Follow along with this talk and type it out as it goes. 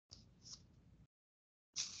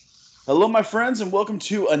Hello, my friends, and welcome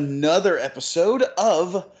to another episode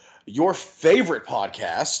of your favorite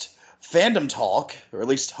podcast, Fandom Talk, or at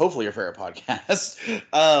least hopefully your favorite podcast.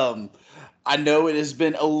 I know it has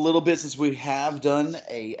been a little bit since we have done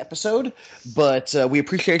a episode, but we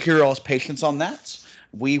appreciate your all's patience on that.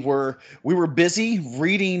 We were busy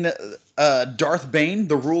reading Darth Bane,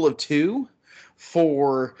 The Rule of Two,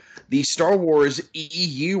 for the Star Wars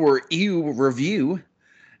EU or EU review.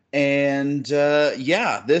 And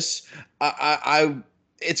yeah, this I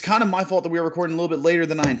it's kind of my fault that we were recording a little bit later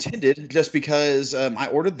than I intended, just because I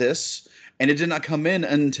ordered this and it did not come in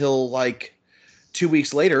until like 2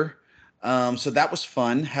 weeks later. So that was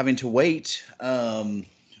fun having to wait.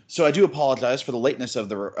 So I do apologize for the lateness of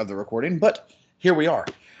the recording, but here we are.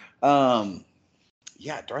 Um,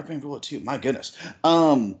 yeah, Darth Bane Rule of Two. My goodness.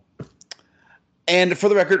 And for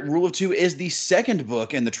the record, Rule of Two is the second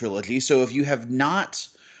book in the trilogy. So if you have not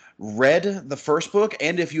read the first book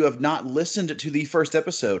and if you have not listened to the first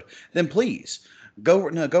episode, then please go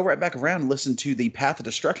right back around and listen to the Path of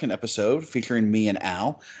Destruction episode featuring me and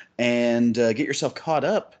Al, and get yourself caught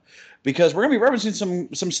up, because we're gonna be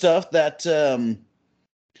referencing some stuff that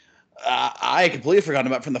I completely forgotten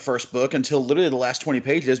about from the first book until literally the last 20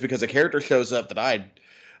 pages, because a character shows up that I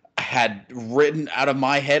had written out of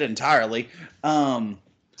my head entirely. Um,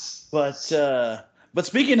 but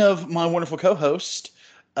speaking of my wonderful co-host,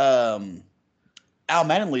 um, Al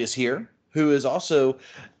Mattingly is here, who is also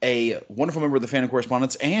a wonderful member of the Fandom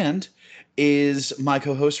Correspondence and is my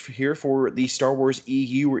co-host here for the Star Wars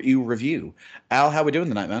EU review. Al, how we doing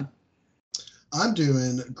tonight, man? I'm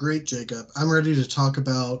doing great, Jacob. I'm ready to talk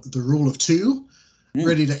about the Rule of Two,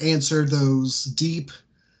 ready to answer those deep,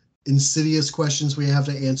 insidious questions we have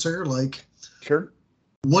to answer, like, Sure.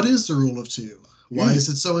 what is the Rule of Two? Why is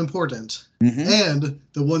it so important? And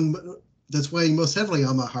the one that's weighing most heavily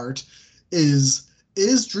on my heart is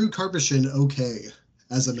Drew Karpyshyn okay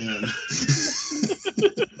as a man?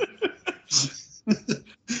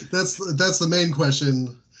 That's the main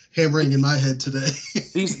question hammering in my head today.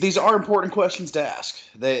 These are important questions to ask.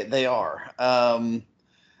 They are.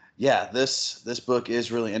 Yeah, this book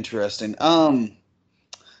is really interesting.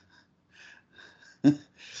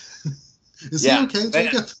 Is he okay,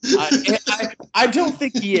 Jacob? I don't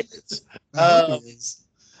think he is. I hope he is.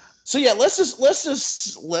 So yeah, let's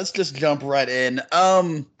just jump right in.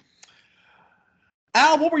 Al,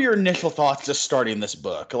 what were your initial thoughts just starting this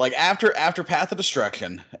book? Like after Path of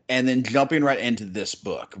Destruction, and then jumping right into this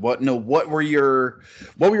book. What were your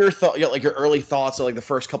thoughts? Like your early thoughts of like the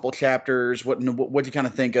first couple chapters. What you kind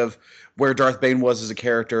of think of where Darth Bane was as a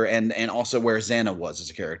character, and also where Xana was as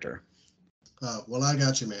a character? Well, I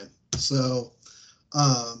got you, man. So,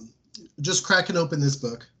 just cracking open this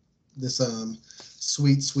book, this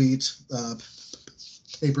sweet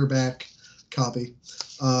paperback copy,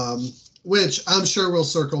 which I'm sure we'll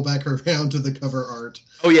circle back around to the cover art.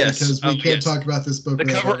 Oh yes, because we can't talk about this book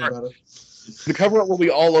without talking about it. The cover art will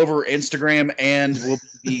be all over Instagram and will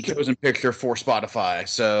be chosen picture for Spotify.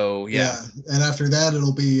 So yeah, and after that,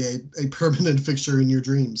 it'll be a permanent fixture in your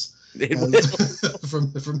dreams.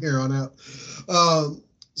 From here on out.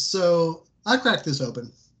 So I cracked this open,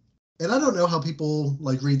 and I don't know how people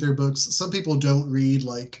like read their books. Some people don't read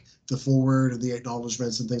like the foreword and the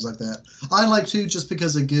acknowledgments and things like that. I like to, just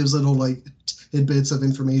because it gives little like tidbits of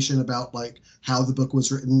information about like how the book was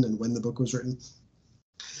written and when the book was written.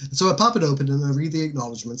 So I pop it open and I read the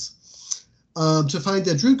acknowledgments to find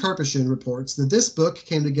that Drew Karpyshyn reports that this book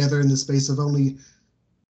came together in the space of only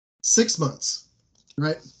 6 months,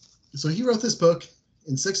 right? So he wrote this book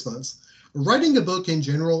in 6 months. Writing a book in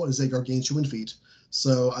general is a gargantuan feat,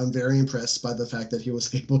 so I'm very impressed by the fact that he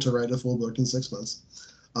was able to write a full book in 6 months.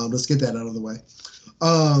 Let's get that out of the way.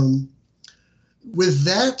 With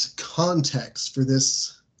that context for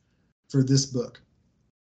this book,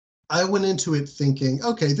 I went into it thinking,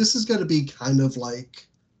 okay, this is going to be kind of like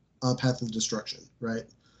a Path of Destruction, right?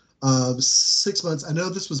 6 months. I know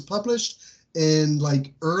this was published in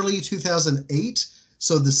like early 2008.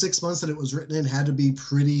 So the 6 months that it was written in had to be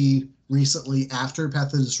pretty recently after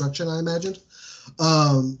Path of Destruction, I imagined.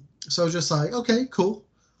 So just like, okay, cool.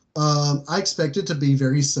 I expected to be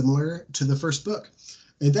very similar to the first book.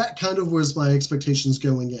 And that kind of was my expectations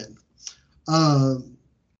going in.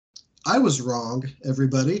 I was wrong,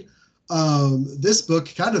 everybody. This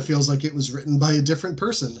book kind of feels like it was written by a different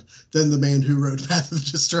person than the man who wrote Path of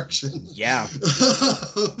Destruction. Yeah.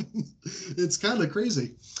 It's kind of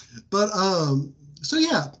crazy. But, so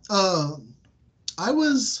yeah,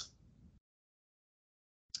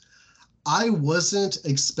 I wasn't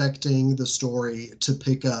expecting the story to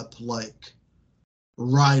pick up like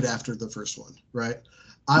right after the first one, right?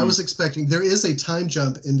 I was expecting, there is a time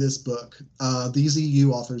jump in this book. These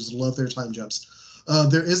EU authors love their time jumps.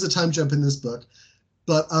 There is a time jump in this book,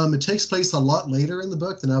 but it takes place a lot later in the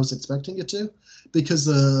book than I was expecting it to, because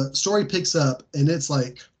the story picks up and it's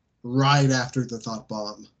like right after the thought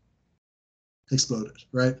bomb exploded,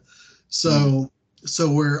 right? So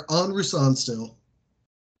we're on Rusan still,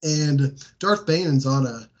 and Darth Bane and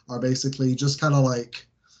Zana are basically just kind of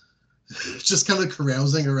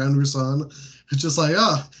carousing around Rusan. Just like,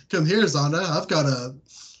 come here, Zana. I've got a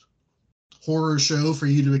horror show for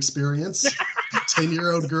you to experience.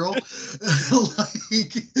 10-year-old girl.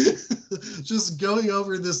 Like, just going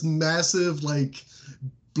over this massive, like,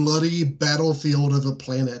 bloody battlefield of a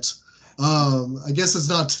planet. I guess it's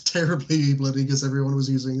not terribly bloody because everyone was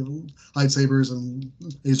using lightsabers and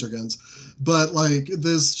laser guns. But, like,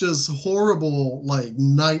 this just horrible, like,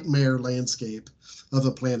 nightmare landscape of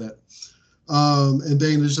a planet. And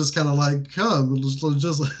Bane is just kind of like, come, just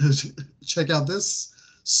check out this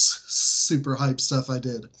super hype stuff I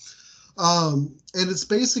did. And it's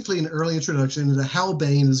basically an early introduction into how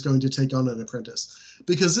Bane is going to take on an apprentice.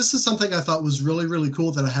 Because this is something I thought was really, really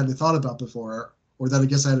cool that I hadn't thought about before, or that I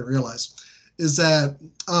guess I hadn't realized, is that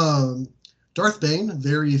Darth Bane,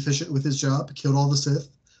 very efficient with his job, killed all the Sith.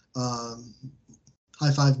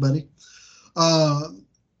 High five, buddy.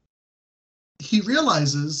 He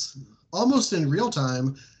realizes almost in real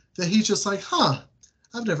time that he's just like,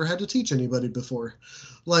 I've never had to teach anybody before.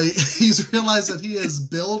 Like, he's realized that he has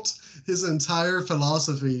built his entire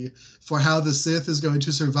philosophy for how the Sith is going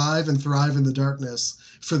to survive and thrive in the darkness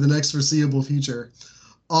for the next foreseeable future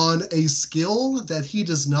on a skill that he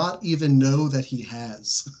does not even know that he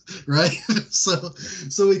has, right? So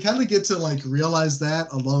we kind of get to, like, realize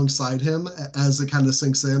that alongside him as it kind of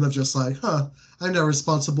sinks in of just like, I'm now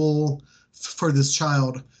responsible for this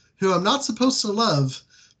child who I'm not supposed to love,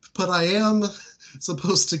 but I am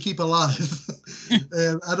supposed to keep alive.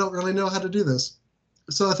 And I don't really know how to do this.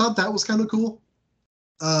 So I thought that was kind of cool.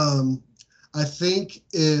 I think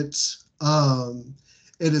it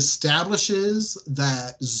establishes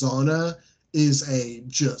that Zana is a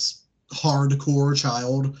just hardcore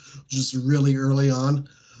child, just really early on.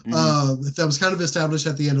 That was kind of established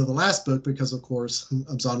at the end of the last book because, of course,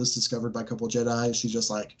 Zana's discovered by a couple of Jedi, and she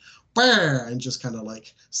just like, bah! And just kind of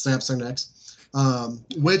like snaps their necks.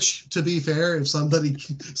 Which, to be fair, if somebody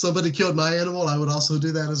killed my animal, I would also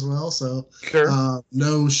do that as well. So sure.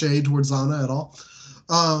 No shade towards Zana at all.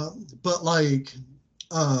 But like,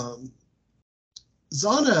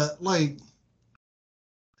 Zana, like,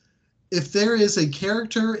 if there is a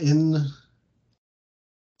character in,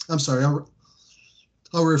 I'm sorry,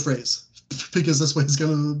 I'll rephrase, because this way is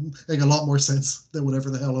going to make a lot more sense than whatever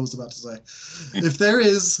the hell I was about to say. If there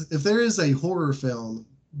is a horror film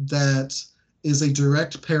that is a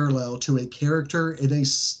direct parallel to a character in a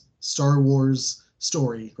Star Wars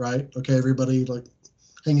story, right? Okay, everybody, like,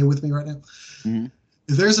 hanging with me right now? Mm-hmm.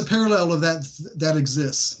 If there's a parallel of that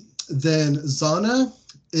exists, then Zana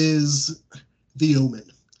is the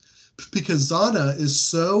Omen. Because Zana is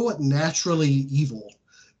so naturally evil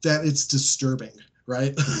that it's disturbing,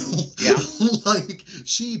 right? Yeah. Like,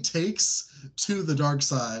 she takes to the dark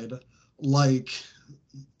side like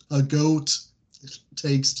a goat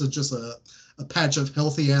takes to just a patch of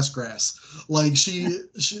healthy ass grass. Like, she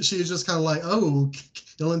is just kind of like,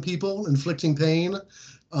 killing people, inflicting pain,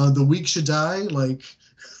 the weak should die, like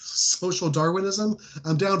social Darwinism.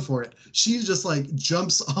 I'm down for it. She just like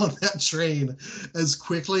jumps on that train as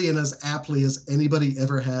quickly and as aptly as anybody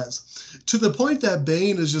ever has, to the point that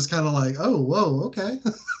Bane is just kind of like, oh, whoa, okay.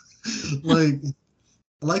 Like,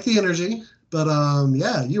 I like the energy, but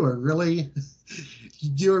yeah, you are really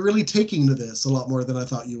taking to this a lot more than I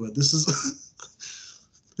thought you would. This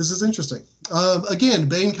is interesting. Again,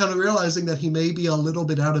 Bane kind of realizing that he may be a little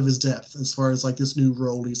bit out of his depth as far as like this new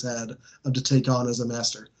role he's had to take on as a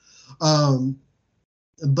master.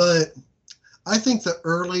 But I think the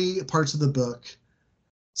early parts of the book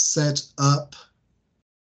set up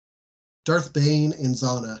Darth Bane and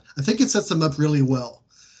Zana. I think it sets them up really well.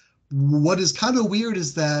 What is kind of weird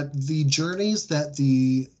is that the journeys that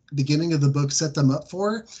the beginning of the book set them up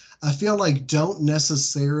for, I feel like don't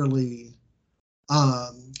necessarily,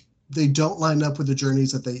 they don't line up with the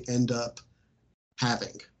journeys that they end up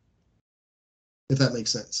having, if that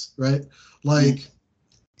makes sense, right? Like,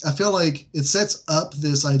 I feel like it sets up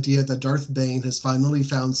this idea that Darth Bane has finally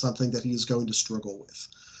found something that he's going to struggle with.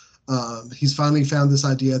 He's finally found this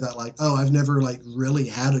idea that, like, I've never like really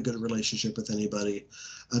had a good relationship with anybody.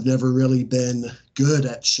 I've never really been good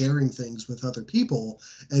at sharing things with other people.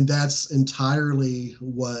 And that's entirely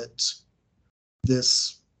what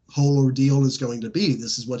this whole ordeal is going to be.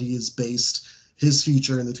 This is what he has based his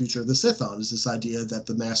future and the future of the Sith on, is this idea that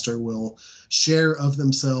the Master will share of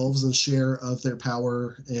themselves and share of their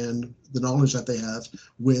power and the knowledge that they have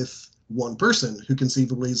with one person who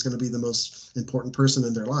conceivably is going to be the most important person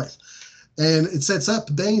in their life. And it sets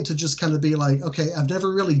up Bane to just kind of be like, okay, I've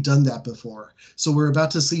never really done that before. So we're about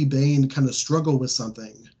to see Bane kind of struggle with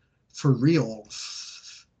something for real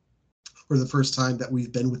for the first time that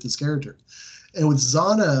we've been with this character. And with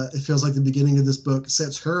Zana, it feels like the beginning of this book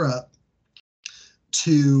sets her up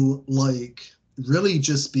to like really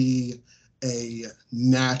just be a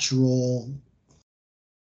natural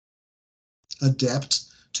adept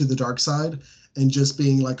to the dark side, and just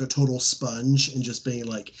being like a total sponge and just being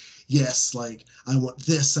like, yes, like I want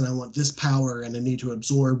this and I want this power and I need to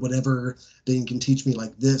absorb whatever Bane can teach me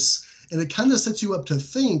like this. And it kind of sets you up to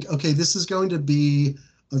think, okay, this is going to be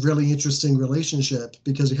a really interesting relationship,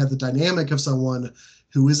 because you have the dynamic of someone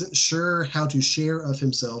who isn't sure how to share of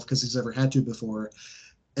himself because he's never had to before,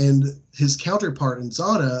 and his counterpart in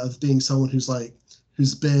Zana of being someone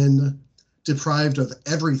who's been deprived of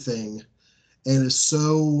everything and is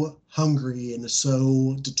so hungry and is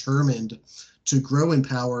so determined to grow in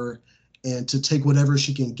power and to take whatever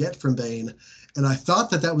she can get from Bane. And I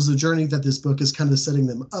thought that was the journey that this book is kind of setting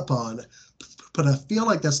them up on, but I feel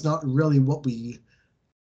like that's not really what we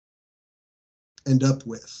end up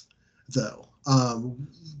with, though.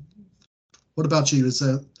 What about you? Is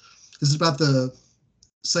it about the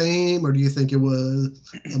same, or do you think it was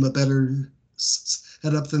a better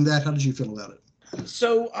setup than that? How did you feel about it?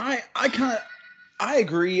 So I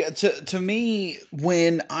agree. To me,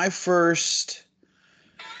 when I first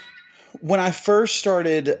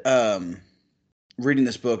started reading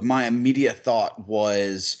this book, my immediate thought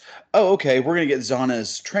was, oh, okay, we're gonna get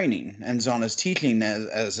Zana's training and Zana's teaching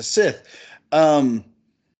as a Sith.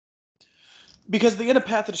 Because the end of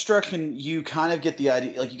Path of Destruction, you kind of get the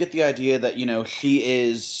idea, like you get the idea that, you know, she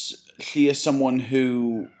is someone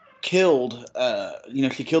who killed,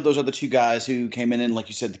 she killed those other two guys who came in and, like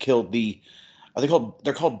you said, killed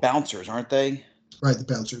they're called bouncers, aren't they? Right, the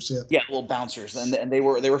bouncers, yeah. Yeah, little bouncers, and they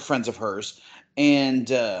were friends of hers, and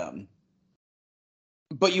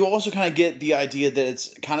but you also kind of get the idea that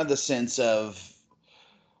it's kind of the sense of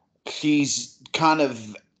she's kind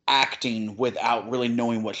of acting without really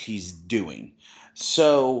knowing what she's doing.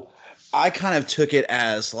 So I kind of took it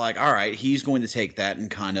as like, all right, he's going to take that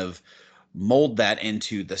and kind of mold that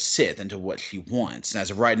into the Sith, into what she wants. And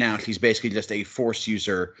as of right now, she's basically just a Force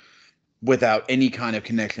user without any kind of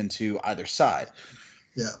connection to either side.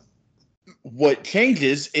 Yeah. What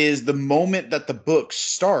changes is the moment that the book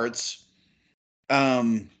starts,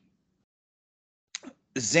 Xana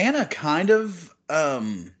kind of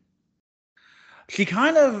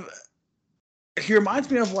she reminds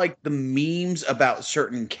me of like the memes about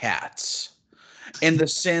certain cats, in the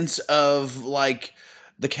sense of like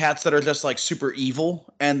the cats that are just like super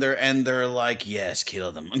evil, and they're like, yes,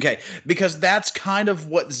 kill them. Okay, because that's kind of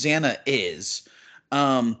what Xana is.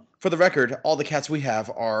 For the record, all the cats we have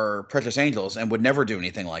are precious angels and would never do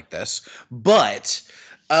anything like this. But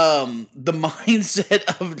the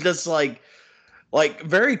mindset of just like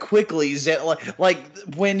very quickly, like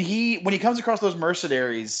when he comes across those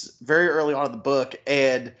mercenaries very early on in the book,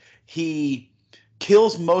 and he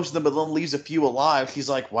kills most of them but then leaves a few alive, he's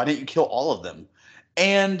like, why didn't you kill all of them?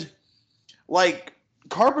 And like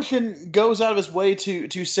Karpyshyn goes out of his way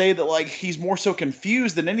to say that like he's more so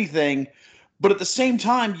confused than anything, but at the same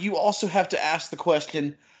time you also have to ask the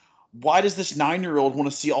question, why does this 9-year-old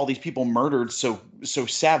want to see all these people murdered so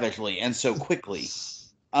savagely and so quickly?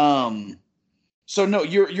 So no,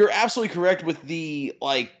 you're absolutely correct with the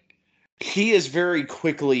like he is very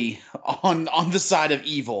quickly on the side of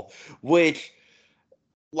evil, which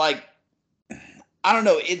like I don't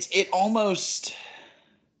know, it almost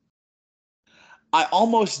I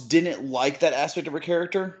almost didn't like that aspect of her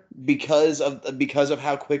character because of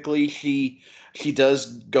how quickly she does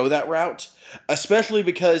go that route, especially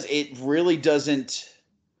because it really doesn't,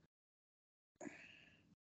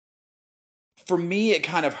 for me it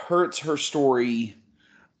kind of hurts her story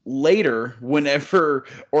later whenever,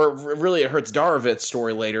 or really it hurts Daravit's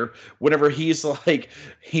story later whenever he's like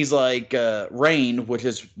Rain, which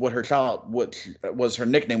is what was her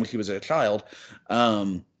nickname when she was a child.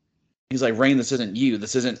 He's like, Rain, this isn't you,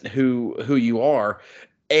 this isn't who you are.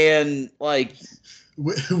 And like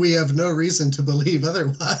we have no reason to believe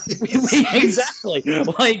otherwise. Exactly.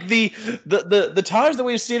 Like the times that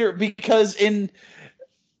we've seen her, because in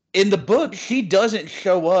the book she doesn't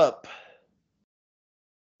show up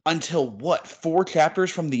until what, 4 chapters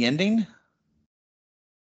from the ending?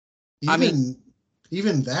 Even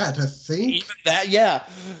that, I think. Even that, yeah.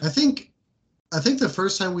 I think I think the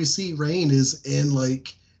first time we see Rain is in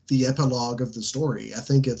like the epilogue of the story. I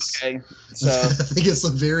think it's Okay, I so think it's the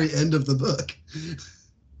very end of the book.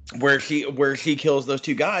 where she kills those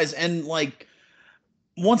two guys, and like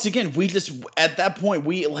once again, we just at that point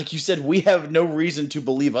we like you said we have no reason to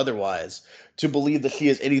believe otherwise, to believe that she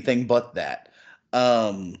is anything but that.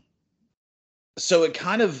 Um, so it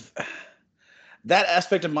kind of that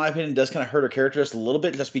aspect, in my opinion, does kind of hurt her character just a little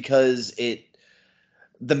bit, just because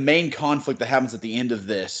the main conflict that happens at the end of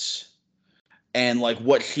this and like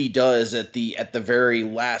what she does at the very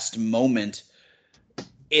last moment,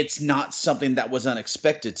 it's not something that was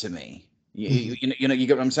unexpected to me. Mhm. You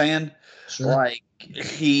get what I'm saying? Sure. Like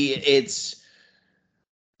it's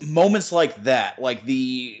moments like that, like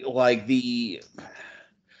the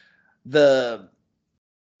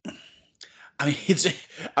I mean, it's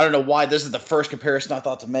I don't know why this is the first comparison I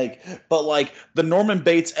thought to make, but like the Norman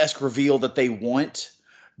Bates-esque reveal that they want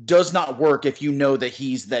does not work if you know that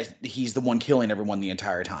he's the one killing everyone the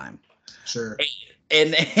entire time. Sure.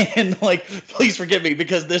 And and like please forgive me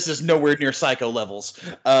because this is nowhere near Psycho levels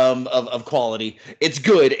of quality. It's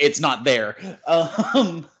good, it's not there.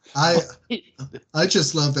 I But I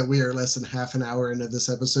just love that we are less than half an hour into this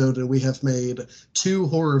episode and we have made 2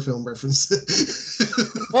 horror film references.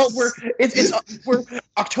 well, we're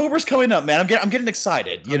October's coming up, man. I'm getting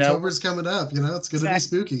excited, you know. October's coming up, it's going to be Exactly.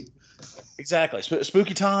 spooky. Exactly.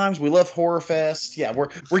 Spooky times. We love horror fest. Yeah,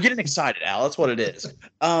 we're getting excited, Al. That's what it is.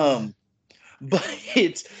 Um, but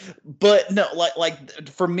it's but no, like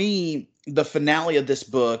for me, the finale of this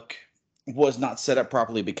book was not set up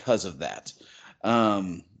properly because of that.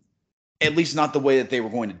 Um, at least not the way that they were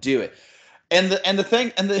going to do it. And the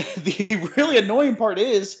thing and the really annoying part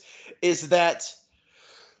is that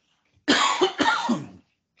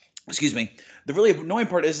excuse me. The really annoying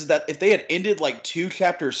part is that if they had ended like 2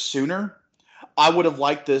 chapters sooner, I would have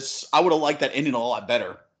liked this. I would have liked that ending a lot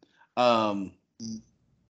better. Um,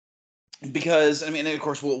 because I mean, and of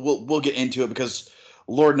course, we'll get into it because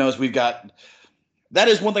Lord knows we've got. That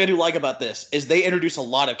is one thing I do like about this is they introduce a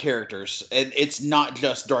lot of characters, and it's not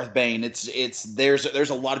just Darth Bane. It's there's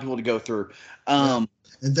a lot of people to go through. Yeah. Um,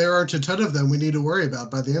 And there aren't a ton of them we need to worry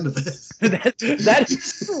about by the end of it. that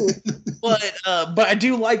is true. But I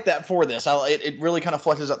do like that for this. It really kind of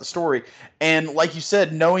fleshes out the story, and like you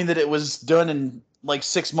said, knowing that it was done in like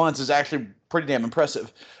 6 months is actually pretty damn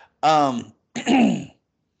impressive. Um,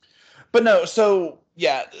 but no, so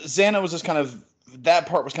yeah, Xana was just kind of that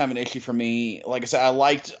part was kind of an issue for me. Like I said, I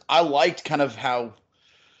liked kind of how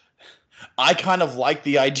I kind of like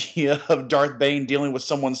the idea of Darth Bane dealing with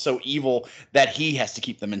someone so evil that he has to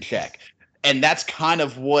keep them in check, and that's kind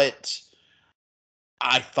of what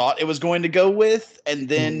I thought it was going to go with, and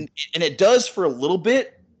then and it does for a little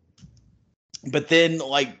bit, but then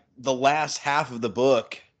like the last half of the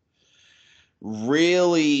book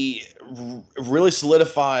really really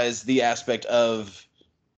solidifies the aspect of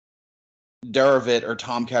Daravit or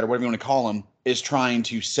Tomcat or whatever you want to call him is trying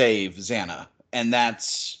to save Xana, and that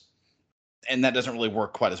doesn't really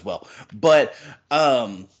work quite as well.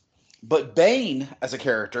 Um but Bane as a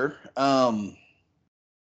character in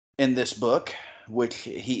this book, which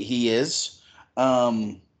he is,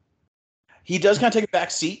 um he does kind of take a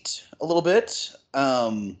back seat a little bit,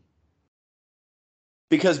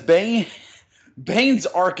 because Bane's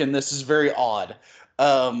arc in this is very odd,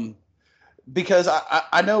 because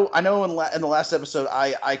I know in the last episode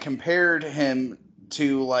I compared him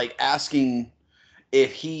to like asking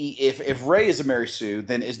if Rey is a Mary Sue,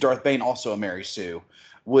 then is Darth Bane also a Mary Sue,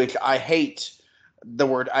 which I hate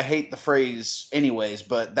the phrase anyways,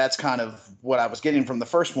 but that's kind of what I was getting from the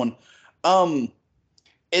first one. Um,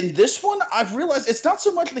 in this one, I've realized it's not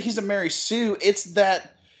so much that he's a Mary Sue, it's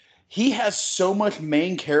that he has so much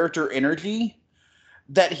main character energy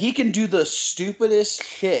that he can do the stupidest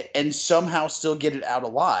shit and somehow still get it out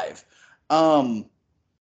alive. Um,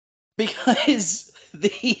 because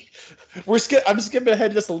I'm skipping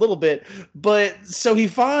ahead just a little bit, but so he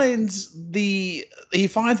finds the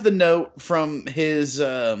note from his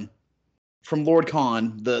from Lord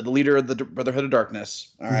Khan, the leader of the Brotherhood of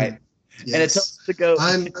Darkness. All right, and it tells Yes. him to go.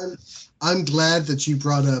 I'm glad that you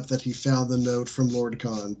brought up that he found the note from Lord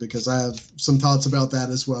Khan because I have some thoughts about that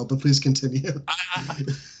as well. But please continue.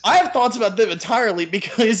 I have thoughts about them entirely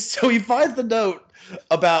because so he finds the note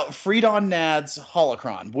about Freedon Nad's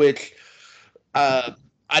holocron, which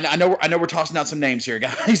I know we're tossing out some names here,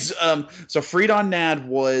 guys. So Freedon Nad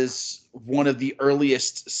was one of the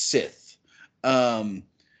earliest Sith.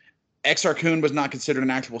 Exar Kun was not considered an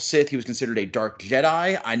actual Sith; he was considered a Dark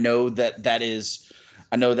Jedi. I know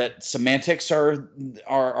that semantics are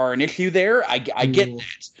an issue there. I get Ooh.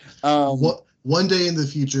 that. What one day in the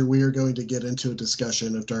future, we are going to get into a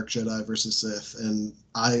discussion of Dark Jedi versus Sith, and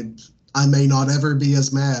I may not ever be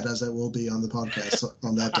as mad as I will be on the podcast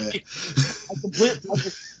on that day.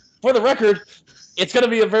 For the record, it's going to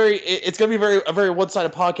be a very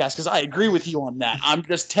one-sided podcast because I agree with you on that. I'm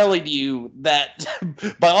just telling you that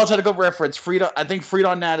by all technical reference, I think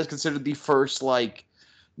Freedon Nat is considered the first like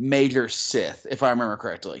major Sith, if I remember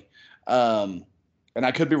correctly. And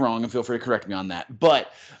I could be wrong, and feel free to correct me on that.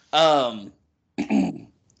 But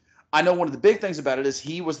I know one of the big things about it is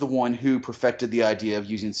he was the one who perfected the idea of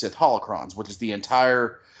using Sith holocrons, which is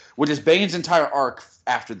Bane's entire arc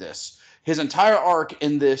after this. His entire arc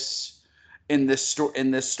in this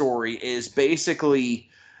story is basically,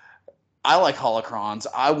 I like holocrons.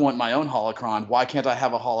 I want my own holocron. Why can't I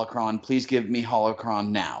have a holocron? Please give me holocron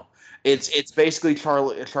now. It's basically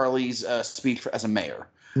Charlie's speech as a mayor.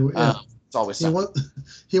 Yeah. It's always he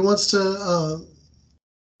wants to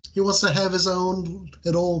have his own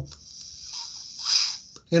little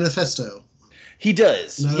manifesto. He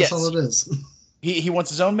does. No, that's all it is. He wants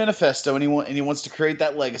his own manifesto, and he wants to create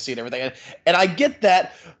that legacy and everything. And I get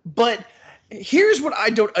that, but here's what I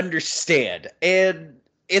don't understand, and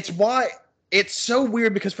it's why it's so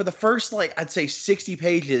weird, because for the first, like, I'd say 60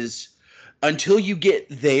 pages until you get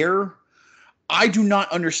there, I do not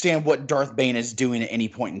understand what Darth Bane is doing at any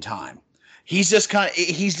point in time. He's just kind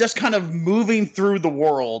of moving through the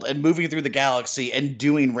world and moving through the galaxy and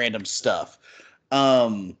doing random stuff.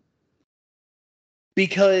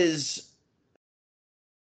 Because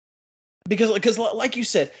like you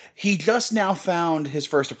said, he just now found his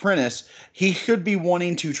first apprentice. He should be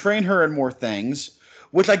wanting to train her in more things,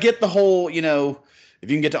 which I get the whole, if you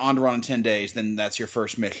can get to Onderon in 10 days, then that's your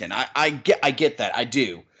first mission. I get that. I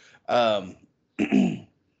do. But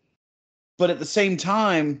at the same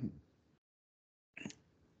time,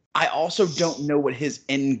 I also don't know what his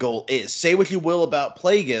end goal is. Say what you will about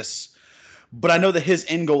Plagueis, but I know that his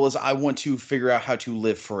end goal is, I want to figure out how to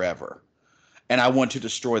live forever, and I want to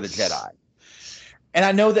destroy the Jedi. And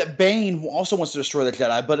I know that Bane also wants to destroy the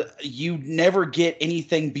Jedi, but you never get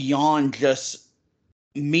anything beyond just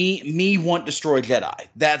me want to destroy Jedi.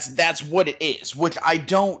 That's what it is, which I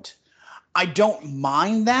don't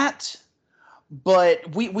mind that.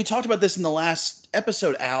 But we talked about this in the last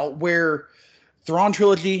episode, Al, where Thrawn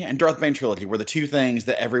trilogy and Darth Bane trilogy were the two things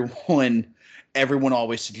that everyone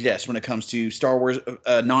always suggests when it comes to Star Wars,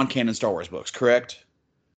 non-canon Star Wars books, correct?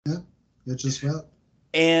 Yeah, it's just that.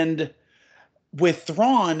 And with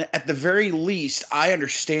Thrawn, at the very least, I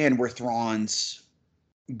understand where Thrawn's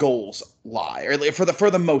goals lie, or for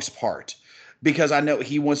the most part, because I know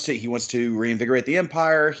he wants to reinvigorate the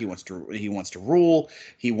Empire. He wants to rule.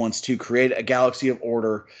 He wants to create a galaxy of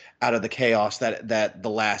order out of the chaos that the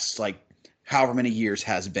last, like, however many years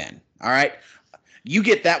has been. All right, you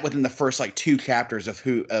get that within the first, like, 2 chapters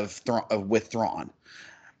with Thrawn.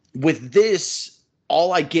 With this,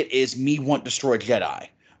 all I get is me want destroy Jedi,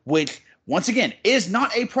 which once again is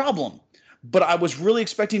not a problem. But I was really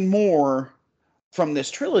expecting more from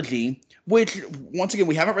this trilogy, which once again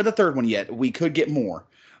we haven't read the third one yet. We could get more,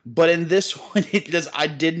 but in this one,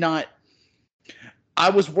 I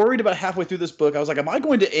was worried about halfway through this book. I was like, am I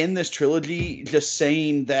going to end this trilogy just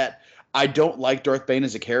saying that I don't like Darth Bane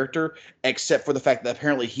as a character, except for the fact that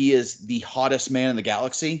apparently he is the hottest man in the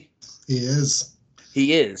galaxy? He is.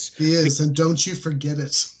 And don't you forget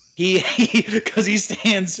it. Because he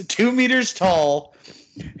stands 2 meters tall,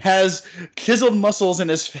 has chiseled muscles in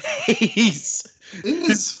his face.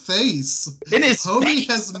 Homie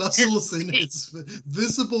has muscles in his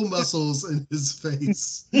visible muscles in his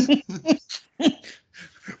face.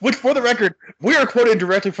 Which, for the record, we are quoting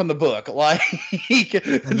directly from the book. Like,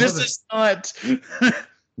 this is not. I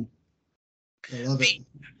love it.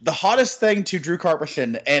 The hottest thing to Drew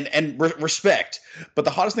Karpyshyn, and respect, but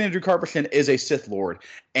the hottest thing to Drew Karpyshyn is a Sith Lord,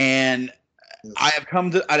 and yes. I have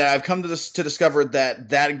come to discover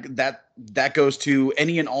that goes to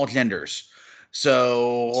any and all genders.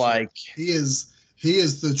 So, like, he is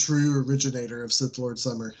the true originator of Sith Lord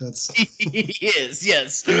Summer. He is,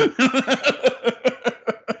 yes.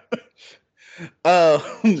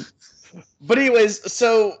 But anyways,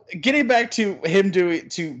 so getting back to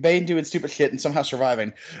Bane doing stupid shit and somehow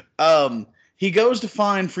surviving, he goes to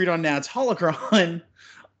find Freedon Nat's holocron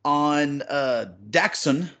on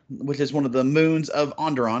Daxon, which is one of the moons of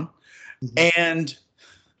Onderon, and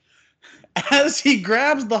as he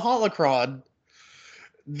grabs the holocron,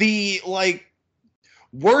 the, like,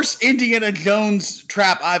 worst Indiana Jones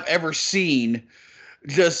trap I've ever seen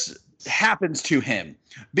just happens to him,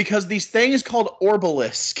 because these things called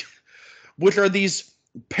Orbalisk, which are these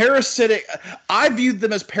parasitic. I viewed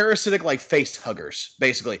them as parasitic, like face huggers.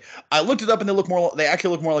 Basically, I looked it up, and they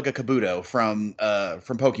actually look more like a Kabuto from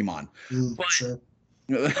Pokemon. Sure.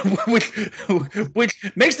 which which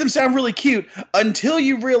makes them sound really cute until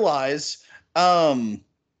you realize that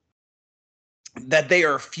they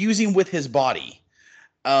are fusing with his body.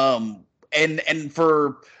 And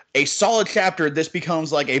for a solid chapter, this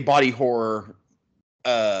becomes like a body horror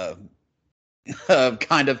uh,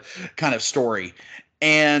 kind of story.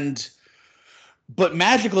 But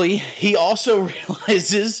magically, he also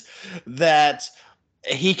realizes that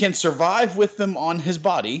he can survive with them on his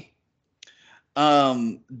body.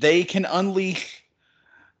 They can unleash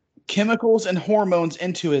chemicals and hormones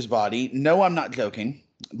into his body. No, I'm not joking.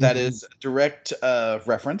 That is direct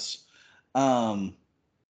reference.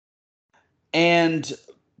 And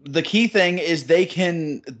the key thing is they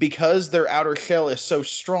can, because their outer shell is so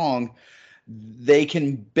strong, they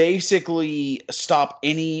can basically stop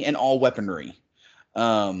any and all weaponry,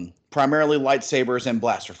 primarily lightsabers and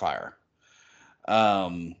blaster fire.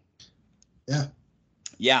 Yeah.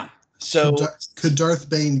 Yeah. So could Darth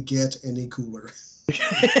Bane get any cooler?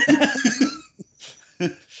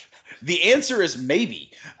 The answer is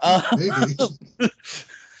maybe. Maybe.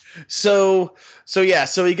 So he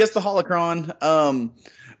gets the holocron.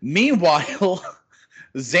 Meanwhile,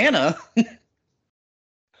 Xana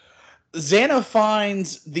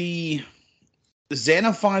finds the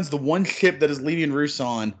one ship that is leaving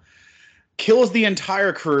Ruusan, kills the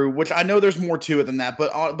entire crew, which I know there's more to it than that,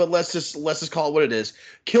 but let's just call it what it is.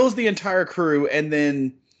 Kills the entire crew, and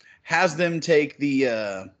then has them take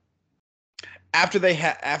the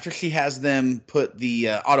after she has them put the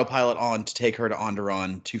autopilot on to take her to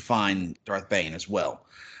Onderon to find Darth Bane as well.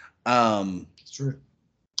 It's true.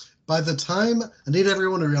 By the time, I need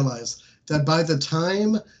everyone to realize that by the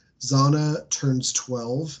time Xana turns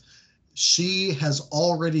 12, she has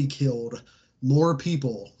already killed more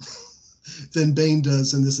people than Bane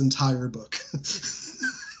does in this entire book.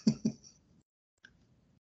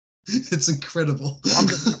 It's incredible. I'm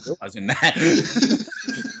just realizing that.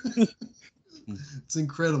 It's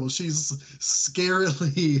incredible. She's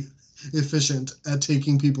scarily efficient at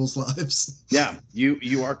taking people's lives. Yeah,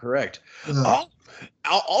 you are correct.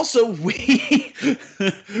 Also, we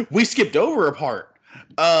skipped over a part,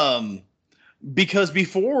 because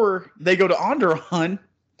before they go to Onderon,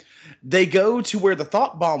 they go to where the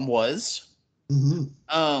thought bomb was.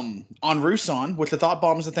 On Ruusan, which the thought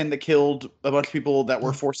bomb is the thing that killed a bunch of people that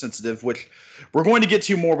were force sensitive, which we're going to get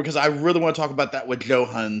to more because I really want to talk about that with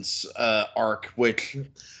Johan's arc, which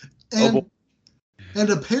and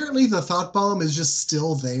apparently the thought bomb is just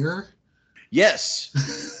still there. Yes.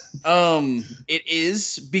 It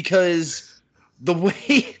is, because the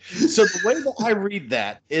way that I read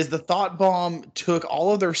that is the thought bomb took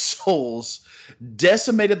all of their souls,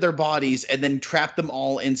 decimated their bodies, and then trapped them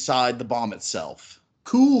all inside the bomb itself.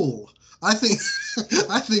 Cool. I think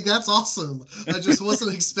that's awesome. I just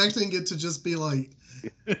wasn't expecting it to just be like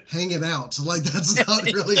hanging out. Like, that's not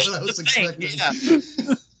really what I was expecting.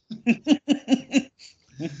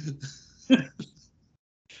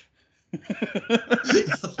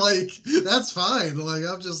 Like, that's fine. Like,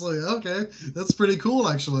 I'm just like, okay, that's pretty cool,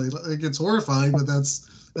 actually. Like, it's horrifying, but that's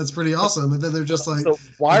pretty awesome. And then they're just like, so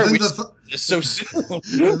why are we so soon?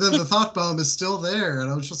 And then the thought bomb is still there,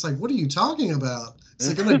 and I was just like, what are you talking about? Is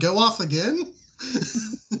it gonna go off again?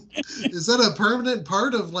 Is that a permanent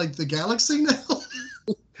part of like the galaxy now?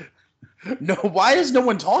 No, why is no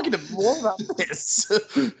one talking more about this?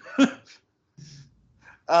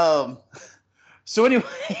 So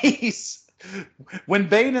anyways, when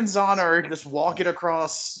Bane and Xana are just walking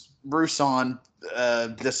across Ruusan,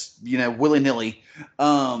 just willy-nilly,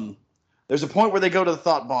 there's a point where they go to the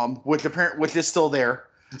thought bomb, which is still there,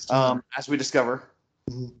 as we discover.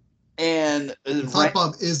 Mm-hmm. And the thought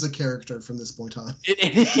bomb is a character from this point on. It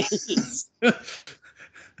is.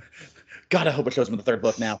 God, I hope it shows him in the third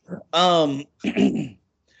book now. And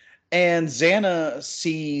Xana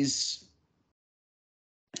sees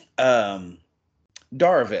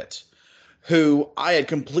Darvit, who I had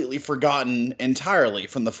completely forgotten entirely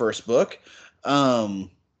from the first book.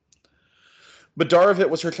 But Darvit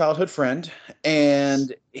was her childhood friend,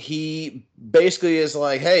 and he basically is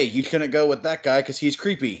like, hey, you couldn't go with that guy because he's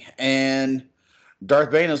creepy. And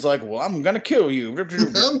Darth Bane is like, well, I'm going to kill you. I'm going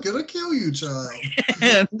to kill you, child.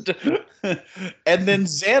 And then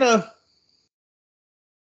Xana...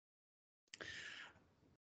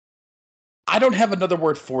 I don't have another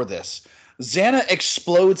word for this. Xana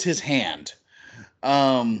explodes his hand.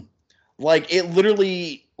 Like, it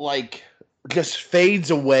literally, like, just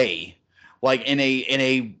fades away, like, in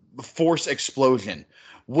a force explosion,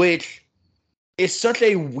 which is such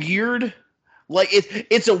a weird, like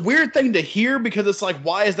it's a weird thing to hear because it's like,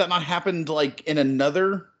 why has that not happened like in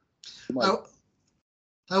another? Like,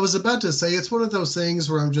 I was about to say, it's one of those things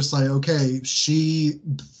where I'm just like, okay, she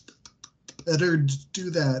better do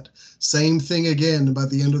that same thing again by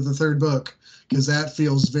the end of the third book, because that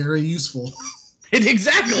feels very useful.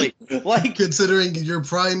 exactly. Like, considering your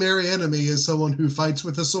primary enemy is someone who fights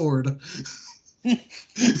with a sword.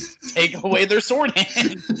 take away their sword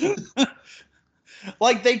hand.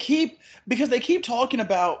 Like they keep talking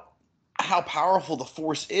about how powerful the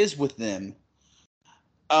Force is with them.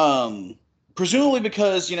 Presumably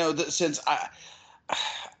because, you know, since I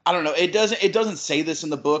don't know, it doesn't say this in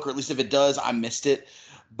the book, or at least if it does, I missed it.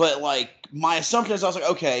 But like my assumption is, I was like,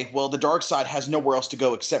 okay, well, the dark side has nowhere else to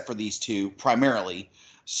go except for these two primarily.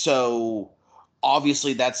 So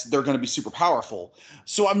obviously they're going to be super powerful.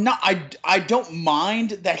 So I don't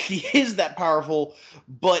mind that he is that powerful,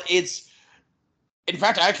 but in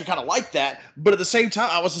fact, I actually kind of like that. But at the same time,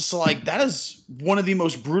 I was just like, that is one of the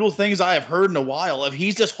most brutal things I have heard in a while. If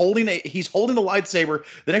he's just holding a lightsaber,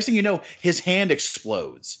 the next thing you know, his hand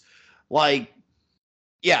explodes. Like,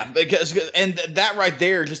 yeah, because and that right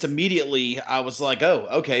there, just immediately, I was like, oh,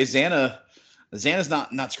 okay, Xana's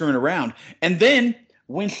not screwing around. And then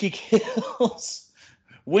when she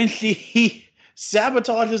when she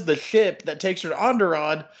sabotages the ship that takes her to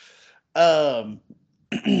Onderon, um,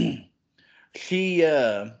 she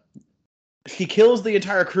kills the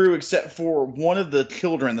entire crew except for one of the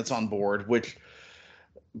children that's on board, which,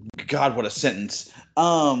 God, what a sentence.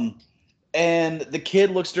 And the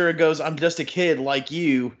kid looks at her and goes, "I'm just a kid like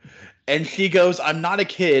you." And she goes, "I'm not a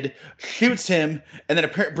kid," shoots him, and then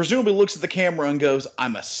presumably looks at the camera and goes,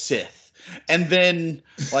 "I'm a Sith." And then,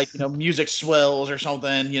 like, you know, music swells or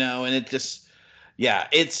something, you know, and it just, yeah,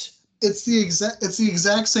 it's the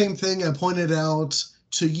exact same thing I pointed out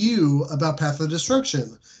to you about Path of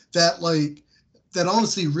Destruction. That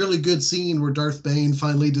honestly really good scene where Darth Bane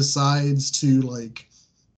finally decides to like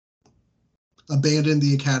abandon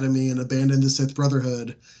the Academy and abandon the Sith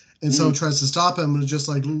Brotherhood, and someone tries to stop him and just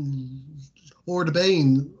like, Lord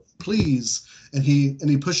Bane, please, and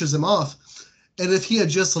he pushes him off. And if he had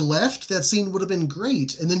just left, that scene would have been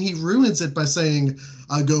great. And then he ruins it by saying,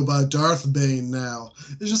 "I go by Darth Bane now."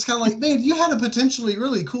 It's just kind of like, man, you had a potentially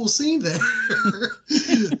really cool scene there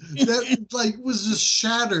that like was just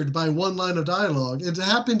shattered by one line of dialogue. It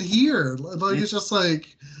happened here. Like, it's just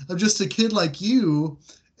like, "I'm just a kid like you,"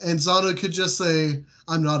 and Zano could just say,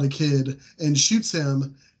 "I'm not a kid," and shoots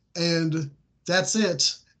him, and that's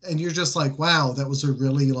it. And you're just like, wow, that was a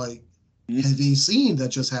really like heavy scene that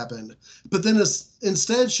just happened. But then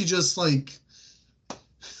instead she just like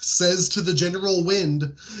says to the general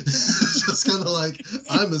wind, just kind of like,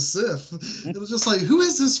 "I'm a Sith." It was just like, who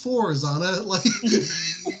is this for, Zana? Like,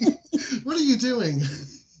 what are you doing?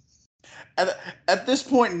 At this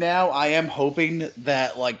point now, I am hoping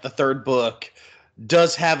that like the third book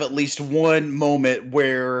does have at least one moment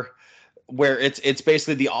where it's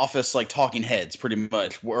basically the Office, like talking heads, pretty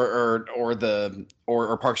much, or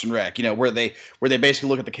Parks and Rec, you know, where they basically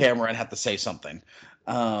look at the camera and have to say something.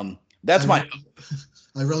 That's my hope.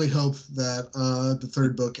 I really hope that the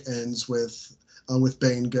third book ends with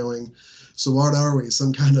Bane going, "So what are we?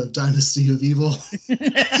 Some kind of dynasty of evil?" Be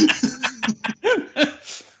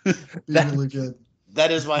really good.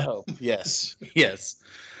 That is my hope. Yes. Yes.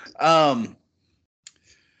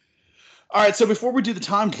 All right, so before we do the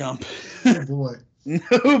time jump, oh boy,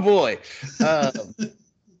 oh boy,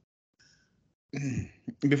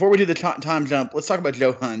 before we do the time jump, let's talk about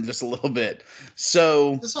Johan just a little bit.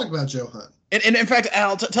 So let's talk about Johan. And in fact,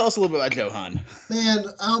 Al, tell us a little bit about Johan. Man,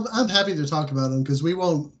 I'm happy to talk about him because we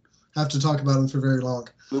won't have to talk about him for very long.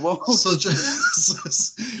 We won't. So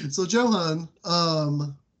Johan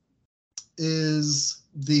is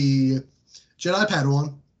the Jedi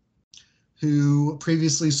Padawan who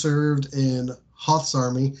previously served in Hoth's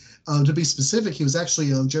army. To be specific, he was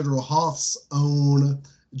actually General Hoth's own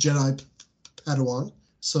Jedi Padawan,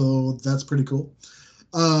 so that's pretty cool.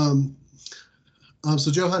 So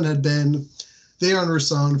Johan had been there on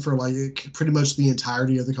Rasan for like pretty much the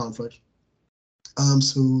entirety of the conflict.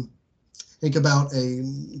 So think about a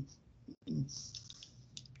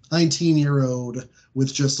 19-year-old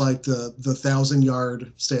with just like the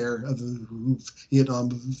 1,000-yard stare of a Vietnam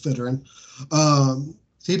veteran.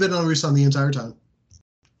 He'd been on Rasan the entire time.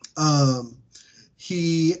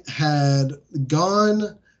 He had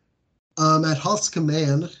gone at Hoth's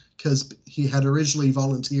command, because he had originally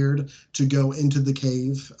volunteered to go into the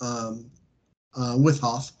cave with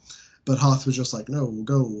Hoth, but Hoth was just like, "No,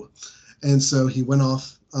 go." And so he went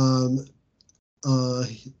off.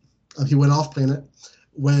 He went off planet.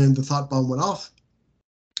 When the thought bomb went off,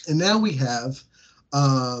 And now we have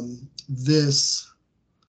this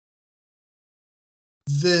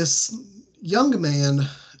young man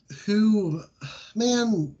who,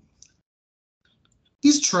 man,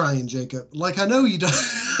 he's trying, Jacob. Like, I know you don't,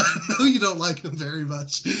 I know you don't like him very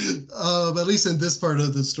much, at least in this part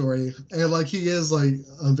of the story. And like, he is like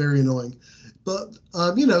very annoying, but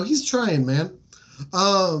he's trying, man.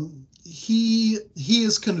 He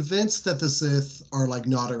is convinced that the Sith are like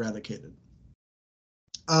not eradicated,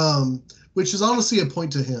 which is honestly a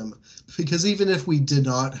point to him, because even if we did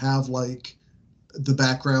not have like the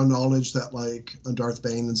background knowledge that like Darth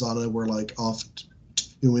Bane and Zana were like off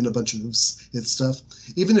doing a bunch of Sith stuff,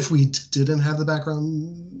 even if we didn't have the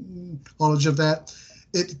background knowledge of that,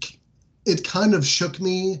 it kind of shook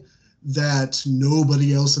me that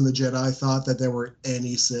nobody else in the Jedi thought that there were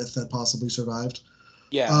any Sith that possibly survived.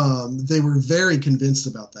 Yeah. They were very convinced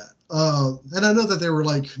about that. And I know that there were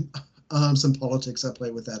like some politics at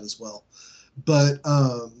play with that as well. But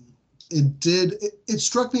it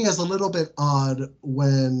struck me as a little bit odd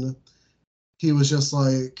when he was just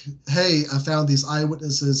like, hey, I found these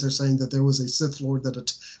eyewitnesses. They're saying that there was a Sith Lord that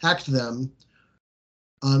attacked them,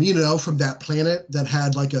 from that planet that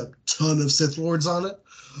had like a ton of Sith Lords on it.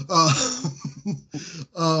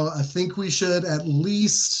 I think we should at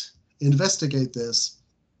least investigate this.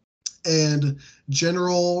 And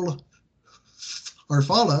General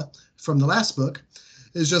Farfalla from the last book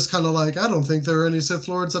is just kind of like, I don't think there are any Sith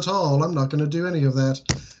Lords at all. I'm not going to do any of that.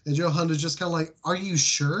 And Johan is just kind of like, are you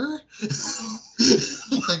sure?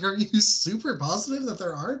 Like, are you super positive that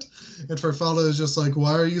there aren't? And Farfalla is just like,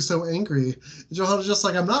 why are you so angry? And Johan is just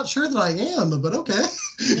like, I'm not sure that I am, but okay.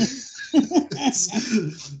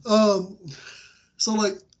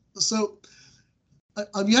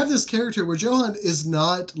 You have this character where Johan is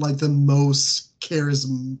not like the most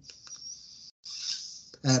charismatic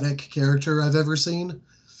character I've ever seen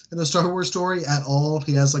in a Star Wars story at all.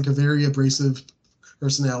 He has like a very abrasive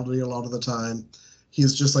personality a lot of the time.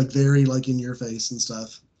 He's just like very like in your face and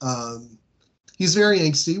stuff. He's very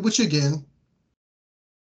angsty, which again,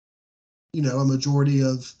 a majority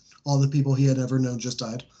of all the people he had ever known just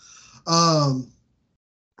died.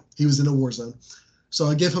 He was in a war zone. So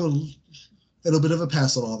I give him a little bit of a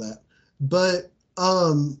pass on all that. But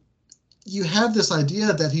you have this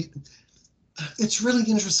idea that it's really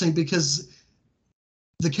interesting because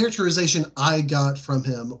the characterization I got from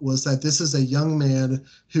him was that this is a young man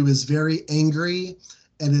who is very angry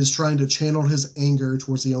and is trying to channel his anger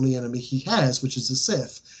towards the only enemy he has, which is the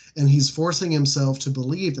Sith. And he's forcing himself to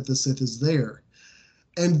believe that the Sith is there.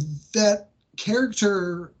 And that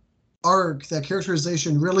character arc, that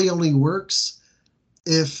characterization really only works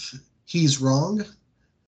if he's wrong.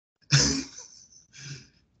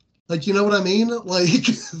 Like, you know what I mean? Like,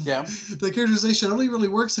 yeah. The characterization only really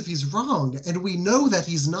works if he's wrong, and we know that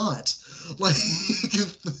he's not. Like,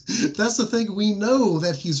 that's the thing. We know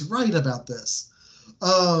that he's right about this.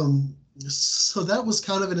 So that was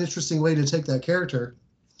kind of an interesting way to take that character.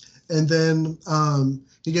 And then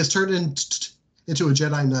he gets turned into a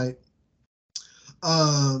Jedi Knight.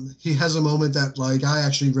 He has a moment that like I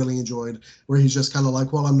actually really enjoyed, where he's just kind of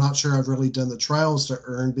like, well, I'm not sure I've really done the trials to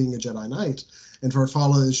earn being a Jedi Knight. And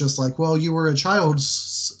Farfalla is just like, well, you were a child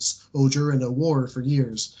soldier in a war for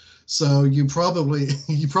years, so you probably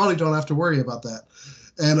don't have to worry about that.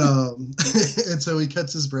 And and so he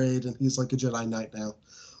cuts his braid, and he's like a Jedi Knight now.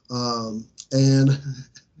 And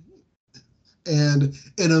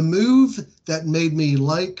in a move that made me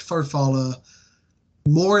like Farfalla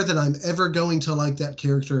more than I'm ever going to like that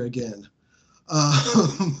character again.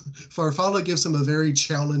 Farfalla gives him a very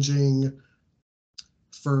challenging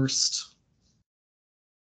first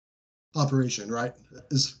operation, right?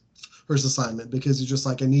 His first assignment, because he's just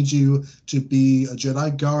like, I need you to be a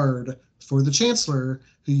Jedi guard for the Chancellor,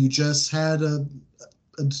 who you just had a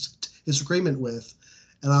disagreement with.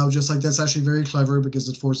 And I was just like, that's actually very clever, because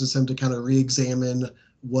it forces him to kind of re-examine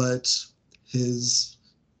what his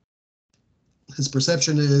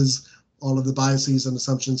perception is, all of the biases and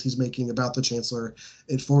assumptions he's making about the Chancellor.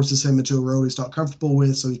 It forces him into a role he's not comfortable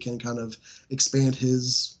with, so he can kind of expand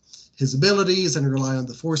his abilities and rely on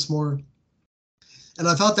the Force more. And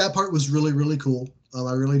I thought that part was really, really cool.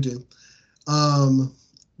 I really do.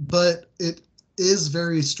 But it is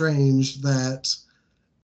very strange that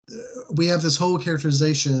we have this whole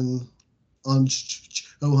characterization on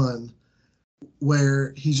Johan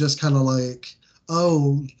where he's just kind of like,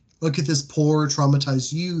 oh, look at this poor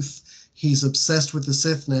traumatized youth. He's obsessed with the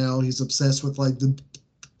Sith now. He's obsessed with like the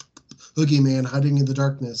boogeyman hiding in the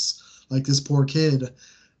darkness, like this poor kid.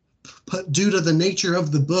 But due to the nature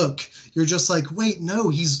of the book, you're just like, wait, no,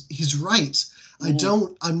 he's right.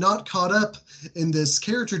 I'm not caught up in this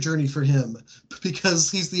character journey for him because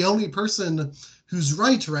he's the only person who's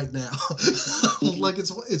right now. Mhm. Like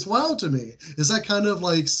it's wild to me. Is that kind of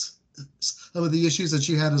like some of the issues that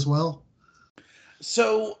you had as well?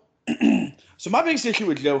 So, so my biggest issue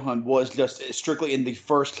with Johan was just strictly in the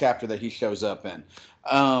first chapter that he shows up in.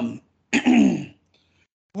 Um,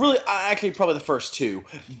 really, actually, probably the first two.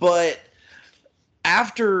 But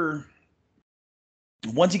after,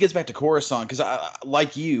 once he gets back to Coruscant, because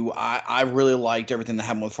like you, I really liked everything that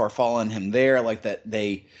happened with Farfalla and him there. Like that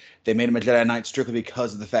they made him a Jedi Knight strictly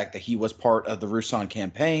because of the fact that he was part of the Rusan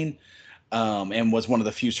campaign, and was one of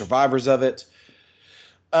the few survivors of it.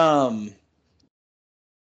 Um,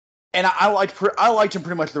 and I liked him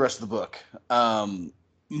pretty much the rest of the book.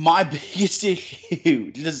 My biggest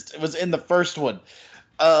issue just was in the first one,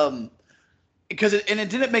 because it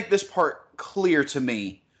didn't make this part clear to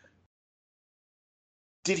me.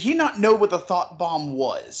 Did he not know what the thought bomb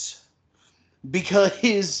was?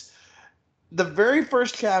 Because the very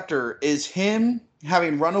first chapter is him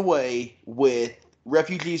having run away with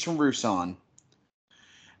refugees from Rusan,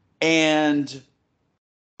 and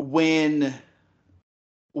when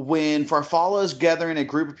Farfalla is gathering a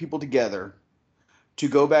group of people together to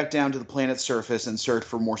go back down to the planet's surface and search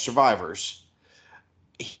for more survivors,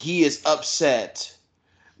 he is upset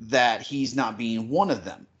that he's not being one of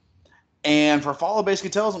them. And Farfalla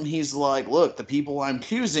basically tells him, he's like, look, the people I'm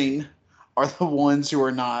choosing are the ones who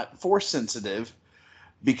are not force sensitive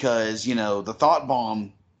because, the thought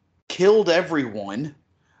bomb killed everyone,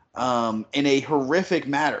 in a horrific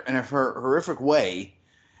matter, in a horrific way.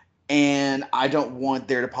 And I don't want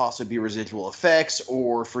there to possibly be residual effects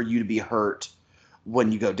or for you to be hurt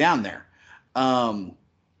when you go down there. Um,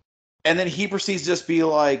 and then he proceeds to just be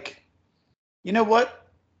like, you know what?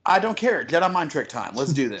 I don't care. Jedi mind trick time.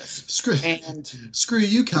 Let's do this. screw, And screw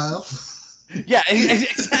you, Kyle. yeah,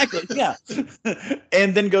 exactly. Yeah.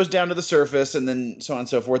 And then goes down to the surface and then so on and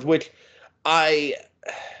so forth, which I.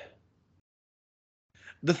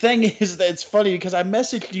 The thing is that it's funny because I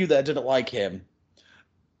messaged you that I didn't like him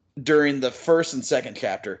during the first and second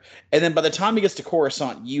chapter. And then by the time he gets to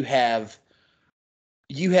Coruscant, you have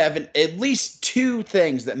at least two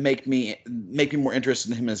things that make me more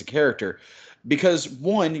interested in him as a character, because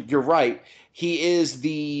one, you're right, he is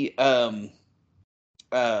the um,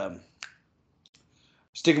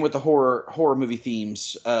 sticking with the horror movie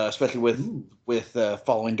themes, especially with Ooh,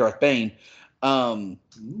 following Darth Bane. Um,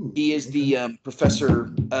 he is okay. the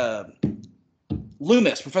Professor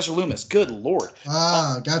Loomis. Good lord.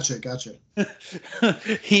 Ah, gotcha.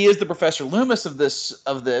 He is the Professor Loomis of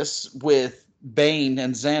this, with Bane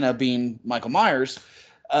and Xana being Michael Myers,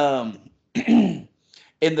 um, in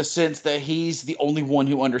the sense that he's the only one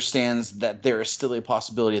who understands that there is still a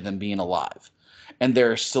possibility of them being alive, and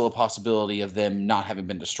there is still a possibility of them not having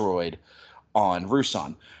been destroyed on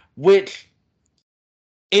Rusan, which,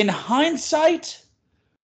 in hindsight,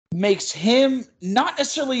 makes him not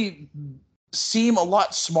necessarily seem a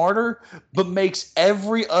lot smarter, but makes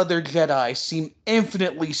every other Jedi seem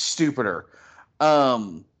infinitely stupider.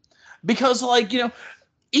 Um, because, like,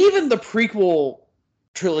 even the prequel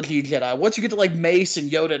trilogy Jedi, once you get to like Mace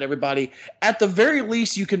and Yoda and everybody, at the very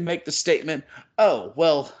least you can make the statement, oh,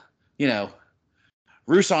 well, you know,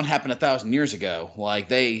 Rusan happened 1,000 years ago. Like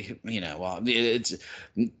well, it's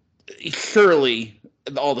surely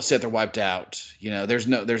all the Sith are wiped out. There's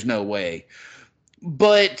no way.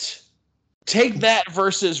 But take that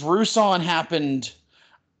versus Rusan happened,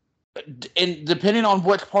 and depending on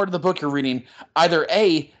what part of the book you're reading, either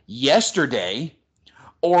A, yesterday,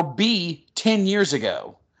 or B, 10 years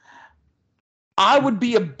ago. I would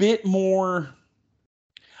be a bit more.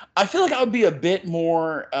 I feel like I would be a bit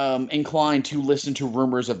more inclined to listen to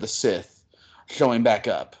rumors of the Sith showing back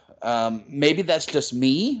up. Maybe that's just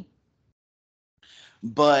me,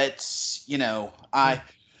 but I.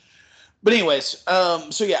 But anyways,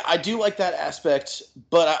 so yeah, I do like that aspect,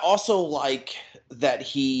 but I also like that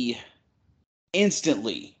he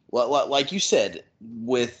instantly, like you said,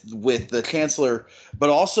 with the Chancellor, but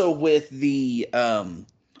also with the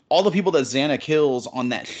all the people that Xana kills on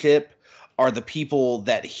that ship are the people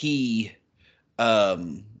that he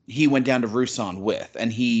went down to Rusan with,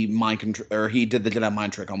 and he did the Jedi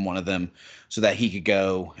mind trick on one of them so that he could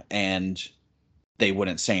go and they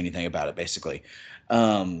wouldn't say anything about it, basically.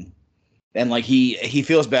 Um, and like he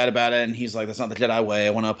feels bad about it, and he's like, "That's not the Jedi way. I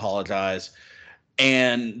want to apologize."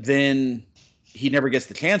 And then he never gets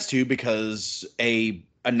the chance to, because a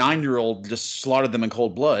 9-year-old just slaughtered them in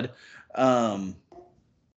cold blood. Um,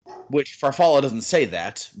 which Farfalla doesn't say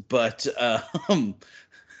that, but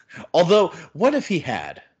although, what if he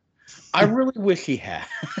had? I really wish he had.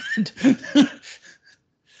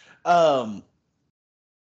 um,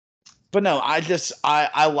 but no,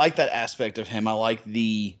 I like that aspect of him. I like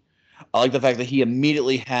the fact that he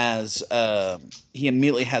immediately has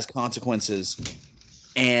consequences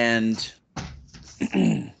and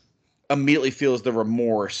immediately feels the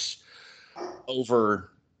remorse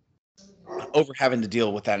over having to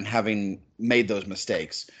deal with that and having made those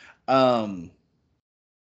mistakes. Um,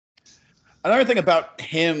 Another thing about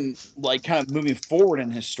him, like kind of moving forward in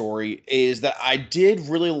his story, is that I did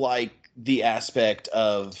really like the aspect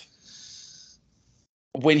of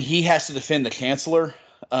when he has to defend the Chancellor.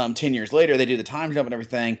 10 years later, they do the time jump and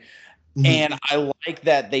everything, and I like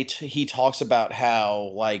that he talks about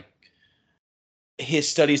how like his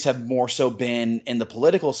studies have more so been in the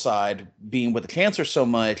political side, being with the Chancellor so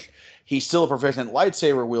much. He's still a proficient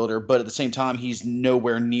lightsaber wielder, but at the same time, he's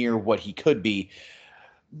nowhere near what he could be.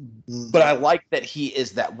 But I like that he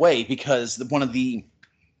is that way because one of the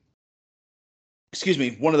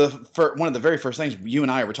very first things you and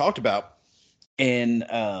I ever talked about in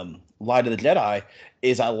Light of the Jedi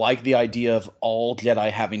is I like the idea of all Jedi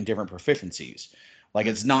having different proficiencies. Like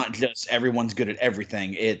it's not just everyone's good at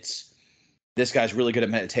everything. It's this guy's really good at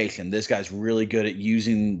meditation. This guy's really good at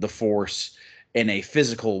using the Force in a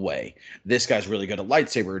physical way. This guy's really good at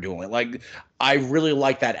lightsaber dueling. Like I really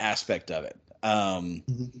like that aspect of it. And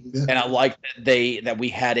I like that we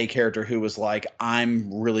had a character who was like,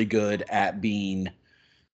 I'm really good at being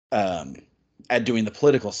at doing the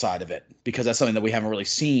political side of it, because that's something that we haven't really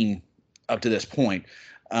seen up to this point.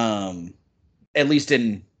 At least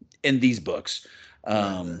in these books.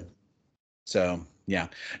 Right. So yeah.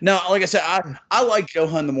 No, like I said, I like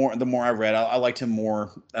Johan the more I read. I liked him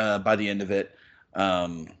more by the end of it.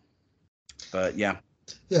 But yeah.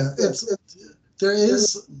 Yeah, there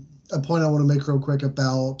is a point I want to make real quick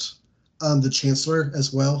about the Chancellor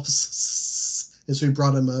as well, as we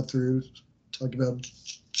brought him up through talking about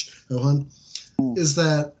Johan, is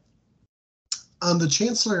that the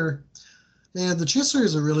Chancellor, man, the Chancellor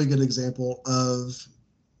is a really good example of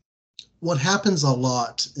what happens a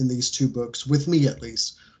lot in these two books, with me at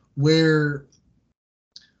least, where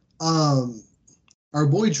our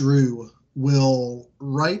boy Drew will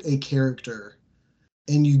write a character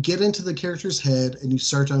and you get into the character's head and you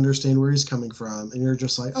start to understand where he's coming from, and you're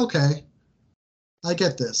just like, okay, I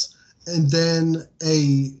get this. And then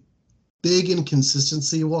a big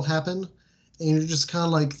inconsistency will happen, and you're just kind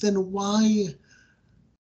of like, then why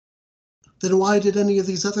did any of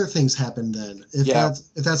these other things happen then? If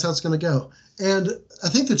that's how it's going to go. And I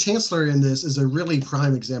think the Chancellor in this is a really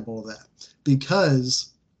prime example of that, because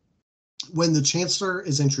when the Chancellor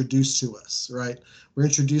is introduced to us, right? We're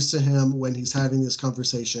introduced to him when he's having this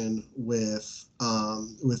conversation with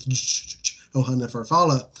Johanna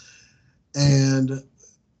Farfalla, and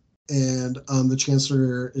the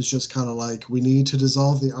Chancellor is just kind of like, we need to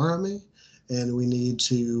dissolve the army, and we need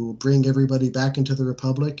to bring everybody back into the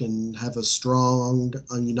Republic and have a strong,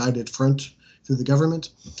 united front through the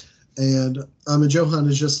government. And Johan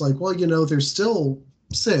is just like, well, there's still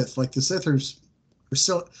Sith. Like the Sith are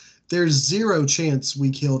still. There's zero chance we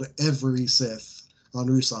killed every Sith on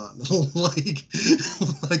Rusan.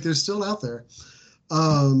 like they're still out there.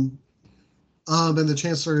 And the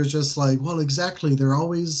Chancellor is just like, well, exactly. They're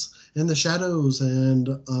always in the shadows, and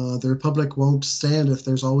the Republic won't stand if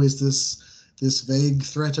there's always this vague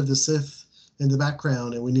threat of the Sith in the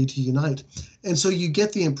background, and we need to unite. And so you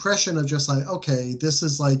get the impression of just like, okay, this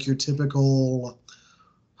is like your typical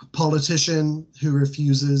politician who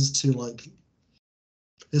refuses to like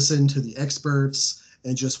listen to the experts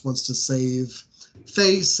and just wants to save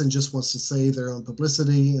face and just wants to save their own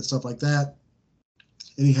publicity and stuff like that.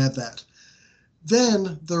 And you have that.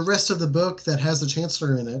 Then the rest of the book that has the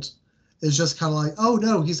Chancellor in it is just kind of like, oh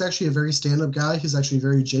no, he's actually a very stand-up guy. He's actually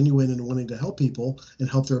very genuine in wanting to help people and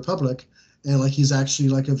help the Republic. And like, he's actually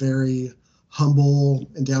like a very humble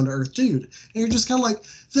and down-to-earth dude. And you're just kind of like,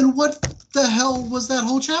 then what the hell was that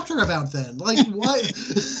whole chapter about then? Like, why?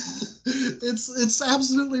 It's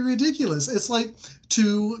absolutely ridiculous. It's like,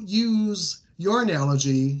 to use your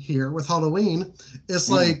analogy here with Halloween, it's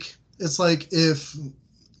like if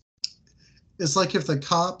the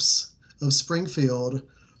cops of Springfield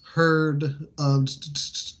heard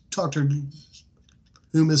Dr.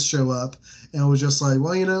 Loomis show up and was just like,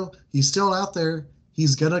 well, he's still out there.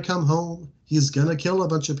 He's going to come home. He's going to kill a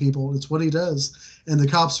bunch of people. It's what he does. And the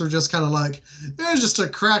cops were just kind of like, you're just a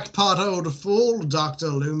crackpot old fool, Dr.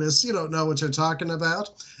 Loomis. You don't know what you're talking about.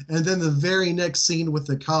 And then the very next scene with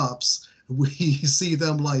the cops, we see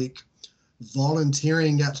them like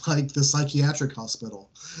volunteering at like the psychiatric hospital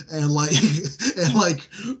and like and like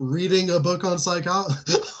reading a book on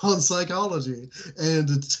psychology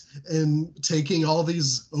and taking all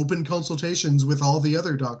these open consultations with all the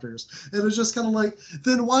other doctors. And it's just kind of like,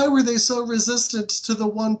 then why were they so resistant to the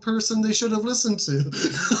one person they should have listened to?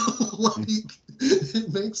 Like,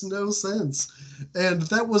 it makes no sense. And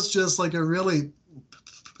that was just like a really,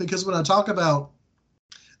 because when I talk about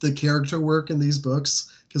the character work in these books,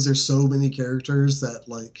 because there's so many characters that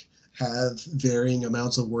like have varying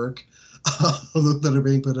amounts of work that are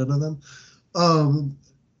being put into them.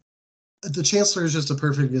 The Chancellor is just a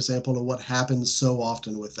perfect example of what happens so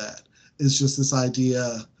often with that. It's just this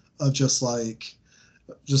idea of just like,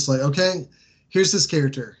 okay, here's this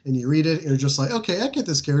character, and you read it, and you're just like, okay, I get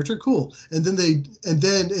this character, cool. And then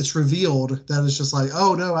it's revealed that it's just like,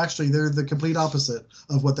 oh no, actually they're the complete opposite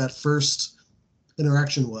of what that first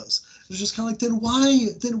interaction was. It's just kind of like,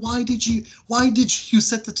 then why did you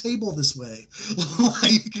set the table this way?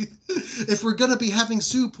 Like, if we're gonna be having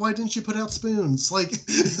soup, why didn't you put out spoons? Like,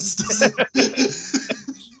 this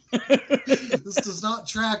does not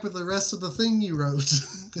track with the rest of the thing you wrote.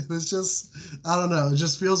 It's just, I don't know, it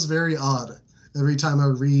just feels very odd. Every time I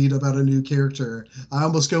read about a new character, I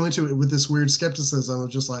almost go into it with this weird skepticism of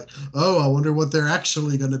just like, oh, I wonder what they're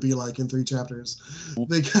actually going to be like in 3 chapters.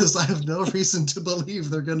 Because I have no reason to believe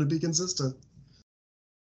they're going to be consistent.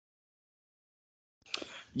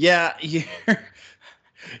 Yeah,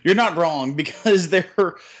 you're not wrong, because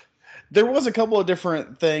there was a couple of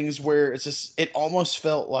different things where it almost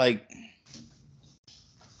felt like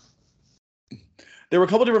there were a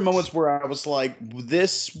couple of different moments where I was like,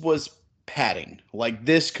 this was padding. Like,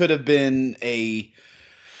 this could have been a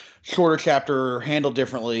shorter chapter, handled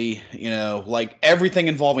differently, like everything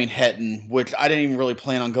involving Hetton, which I didn't even really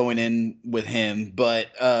plan on going in with him, but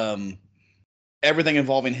everything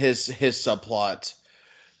involving his subplot,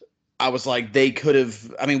 I was like, they could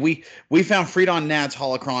have. I mean, we found Freedon Nat's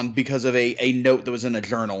holocron because of a note that was in a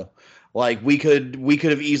journal. Like, we could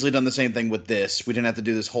have easily done the same thing with this. We didn't have to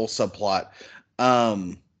do this whole subplot.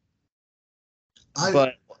 But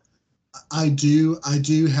I do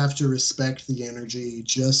have to respect the energy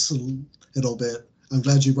just a little bit. I'm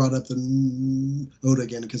glad you brought up the Oda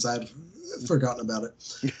again, because I'd forgotten about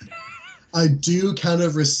it. I do kind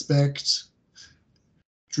of respect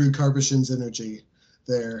Drew Karpyshyn's energy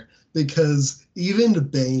there, because even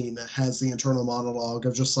Bane has the internal monologue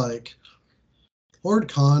of just like, Lord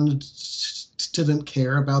Khan didn't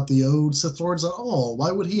care about the old Sith Lords at all.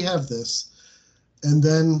 Why would he have this? And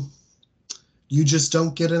then you just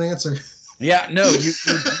don't get an answer. Yeah, no, you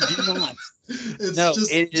do not. It's no,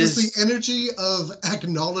 just the energy of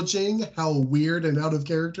acknowledging how weird and out of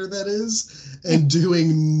character that is, and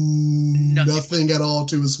doing nothing at all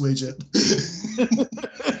to assuage it.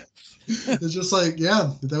 It's just like,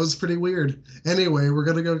 yeah, that was pretty weird. Anyway, we're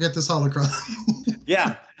gonna go get this holocron.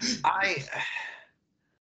 Yeah,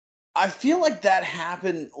 I feel like that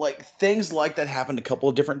happened, like things like that happened a couple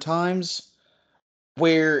of different times,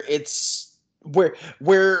 where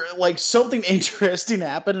like something interesting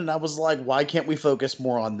happened, and I was like, why can't we focus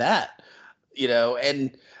more on that?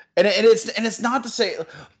 And it's not to say,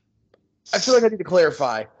 I feel like I need to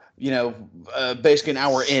clarify, basically an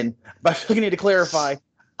hour in, but I feel like I need to clarify,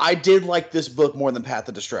 I did like this book more than Path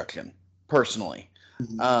of Destruction, personally.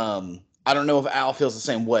 Mm-hmm. I don't know if Al feels the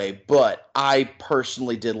same way, but I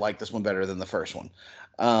personally did like this one better than the first one.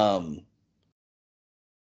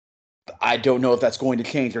 I don't know if that's going to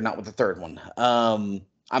change or not with the third one. I'm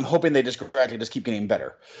hoping they just gradually just keep getting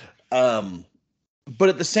better. But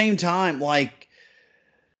at the same time, like,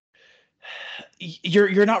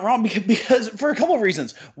 you're not wrong, because for a couple of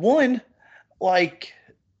reasons. One, like,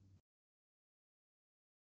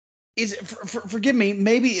 forgive me,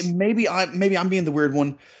 maybe I'm being the weird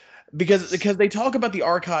one, because they talk about the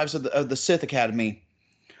archives of the Sith Academy.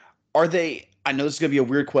 Are they? I know this is gonna be a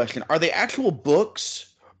weird question. Are they actual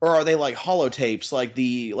books, or are they like holotapes, like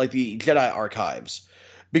the Jedi archives?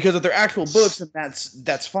 Because if they're actual books, then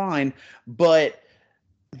that's fine. But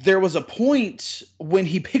there was a point when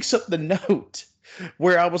he picks up the note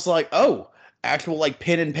where I was like, oh, actual like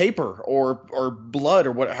pen and paper or blood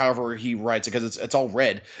or however he writes it, because it's all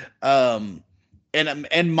red.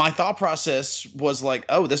 And my thought process was like,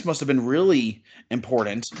 oh, this must have been really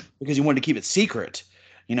important, because he wanted to keep it secret,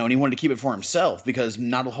 and he wanted to keep it for himself, because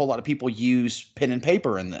not a whole lot of people use pen and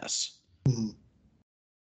paper in this. Mm-hmm.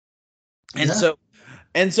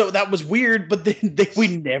 And so that was weird, but then we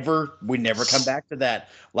never come back to that,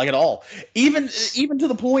 like, at all. Even to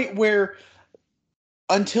the point where,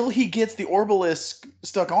 until he gets the Orbalisk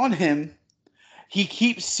stuck on him, he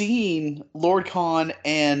keeps seeing Lord Khan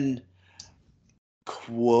and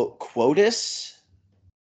Quotus.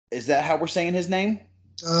 Is that how we're saying his name?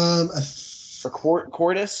 I Or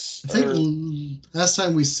Cordis? think Or last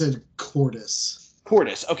time we said Cordis.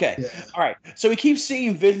 Cordis. Okay. Yeah. All right. So we keep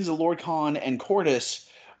seeing visions of Lord Khan and Cordis,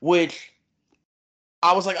 which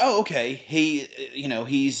I was like, oh, okay.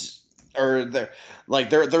 He's or they're like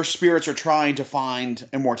their spirits are trying to find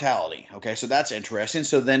immortality. Okay, so that's interesting.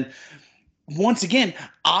 So then once again,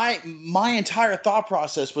 my entire thought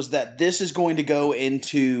process was that this is going to go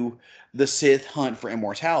into the Sith hunt for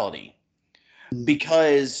immortality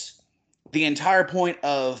because the entire point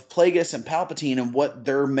of Plagueis and Palpatine and what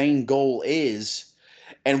their main goal is,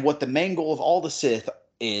 and what the main goal of all the Sith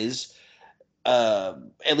is,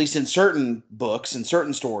 at least in certain books and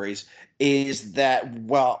certain stories, is that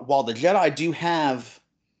while the Jedi do have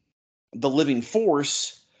the living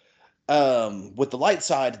force with the light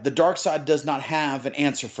side, the dark side does not have an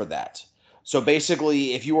answer for that. So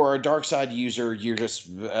basically, if you are a dark side user, you're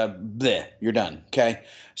just bleh, you're done. Okay,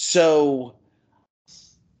 so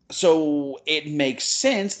it makes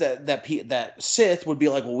sense that Sith would be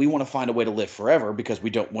like, well, we want to find a way to live forever because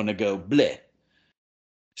we don't want to go bleh.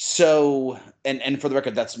 So, and for the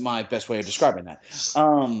record, that's my best way of describing that.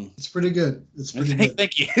 It's pretty good. It's pretty good.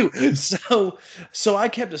 Thank you. So I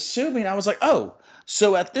kept assuming, I was like, oh,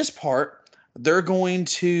 so at this part, they're going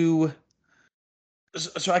to.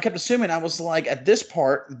 So I kept assuming, I was like, at this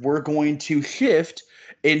part, we're going to shift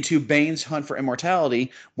into Bane's hunt for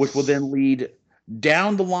immortality, which will then lead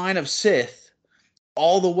down the line of Sith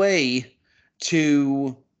all the way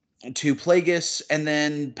to Plagueis and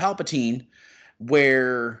then Palpatine,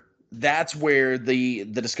 where that's where the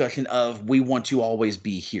discussion of we want to always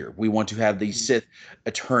be here. We want to have the Sith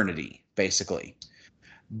eternity, basically.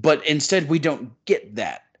 But instead we don't get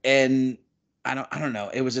that. And I don't know.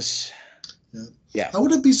 It was just yeah. I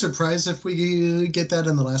wouldn't be surprised if we get that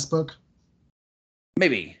in the last book.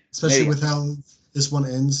 Maybe. Especially with how this one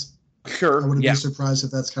ends. Sure. I wouldn't be surprised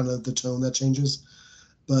if that's kind of the tone that changes.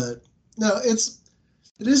 But no, it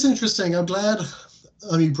is interesting. I'm glad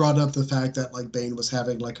you brought up the fact that like Bane was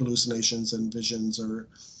having like hallucinations and visions or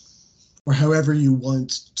however you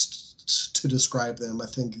want to describe them. I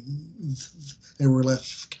think they were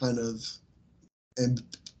left kind of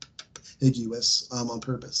ambiguous on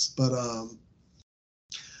purpose. But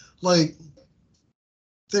like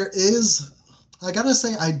there is, I gotta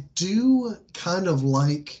say, I do kind of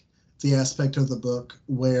like the aspect of the book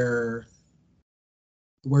where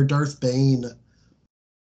Darth Bane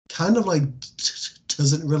kind of like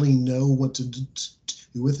doesn't really know what to do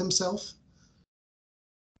with himself,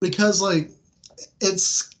 because like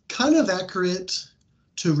it's kind of accurate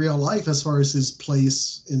to real life as far as his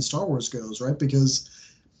place in Star Wars goes, right? Because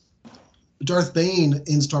Darth Bane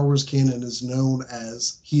in Star Wars canon is known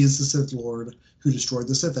as he is the Sith Lord who destroyed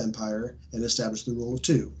the Sith Empire and established the rule of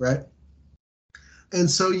two, right? And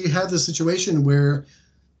so you have this situation where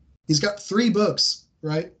he's got 3 books,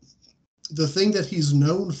 right? The thing that he's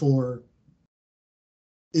known for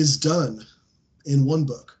is done in 1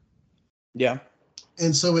 book. Yeah.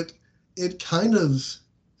 And so it kind of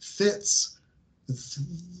fits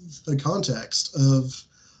the context of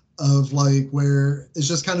like where it's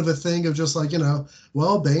just kind of a thing of just like,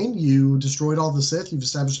 well, Bane, you destroyed all the Sith, you've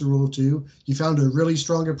established the rule of 2, you found a really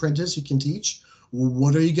strong apprentice you can teach.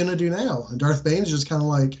 What are you going to do now? And Darth Bane is just kind of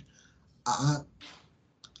like,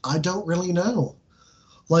 I don't really know.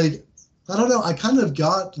 Like, I don't know. I kind of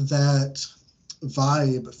got that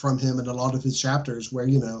vibe from him in a lot of his chapters where,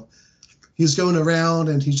 he's going around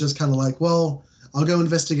and he's just kind of like, well, I'll go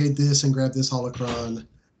investigate this and grab this holocron.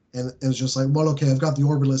 And it's just like, well, okay, I've got the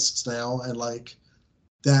orbalisks now. And like,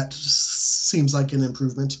 that seems like an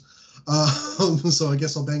improvement. So I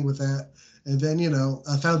guess I'll bang with that. And then,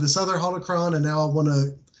 I found this other holocron and now I want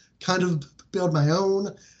to kind of build my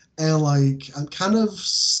own. And like, I'm kind of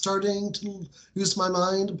starting to lose my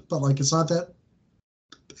mind, but like, it's not that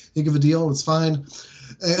big of a deal. It's fine.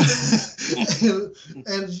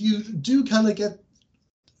 And you do kind of get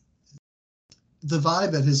the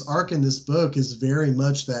vibe that his arc in this book is very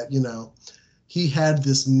much that, he had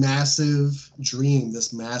this massive dream,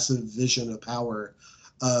 this massive vision of power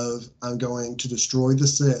of I'm going to destroy the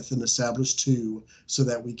Sith and establish 2 so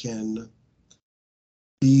that we can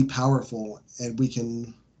be powerful and we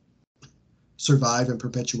can survive and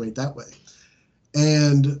perpetuate that way.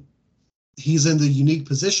 And he's in the unique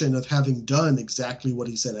position of having done exactly what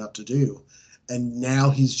he set out to do. And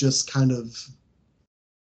now he's just kind of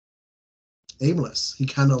aimless. He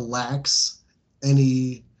kind of lacks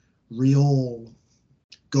any real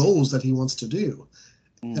goals that he wants to do.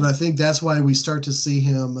 And I think that's why we start to see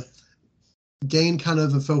him gain kind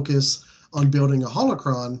of a focus on building a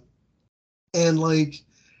holocron And like,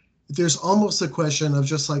 there's almost a question of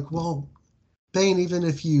just like, well, Bane, even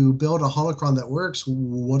if you build a holocron that works,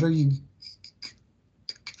 what are you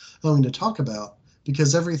going to talk about?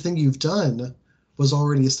 Because everything you've done was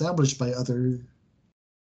already established by other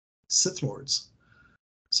Sith Lords.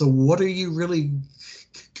 So what are you really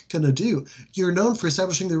going to do? You're known for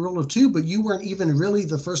establishing the rule of two, but you weren't even really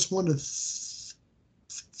the first one to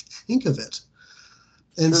think of it.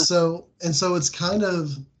 True. And so it's kind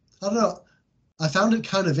of, I don't know. I found it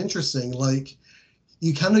kind of interesting. Like,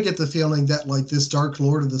 you kind of get the feeling that like this Dark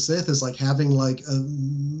Lord of the Sith is like having like a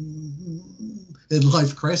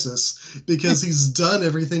midlife crisis because he's done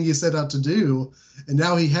everything he set out to do, and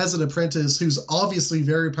now he has an apprentice who's obviously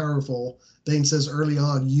very powerful. Bane says early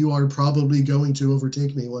on, "You are probably going to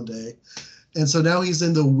overtake me one day," and so now he's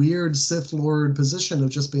in the weird Sith Lord position of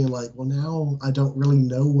just being like, "Well, now I don't really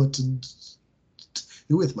know what to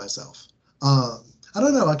do with myself." I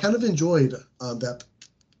don't know. I kind of enjoyed that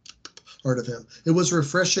part of him. It was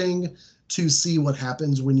refreshing to see what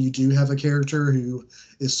happens when you do have a character who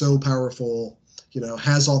is so powerful,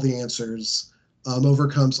 has all the answers,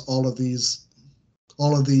 overcomes all of these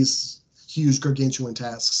huge gargantuan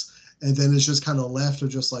tasks, and then is just kind of left of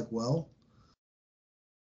just like, well,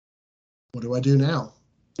 what do I do now?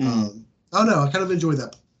 I don't know. I kind of enjoy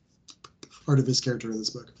that part of his character in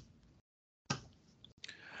this book.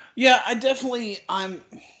 Yeah, I definitely.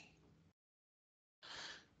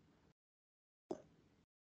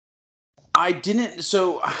 I didn't.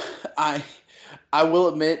 So, I. I will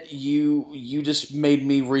admit, you just made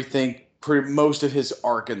me rethink most of his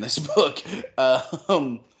arc in this book.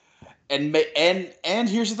 Um, and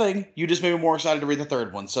here's the thing: you just made me more excited to read the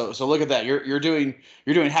third one. So look at that. You're doing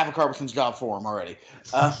half of Karpyshyn's job for him already.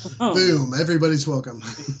 Boom! Everybody's welcome.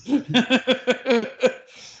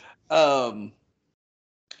 um,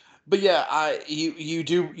 but yeah, you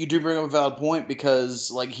do bring up a valid point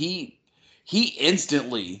because like he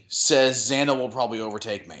instantly says Xana will probably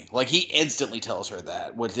overtake me. Like he instantly tells her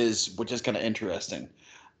that, which is kind of interesting.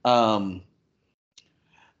 Um,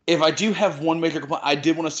 if I do have one major complaint, I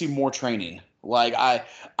did want to see more training. Like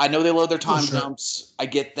I know they load their Oh, time sure. jumps. I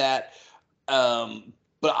get that.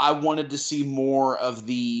 But I wanted to see more of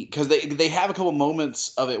the because they have a couple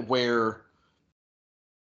moments of it where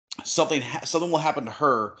something will happen to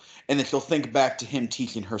her, and then she'll think back to him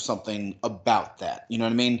teaching her something about that. You know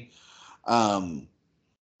what I mean? Um,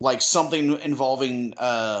 like something involving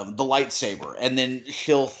the lightsaber, and then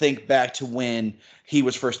she'll think back to when he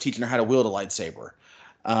was first teaching her how to wield a lightsaber.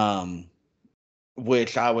 Um,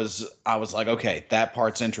 which I was like, okay, that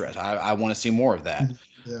part's interesting. I want to see more of that.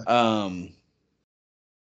 Yeah. Um,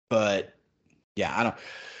 but yeah,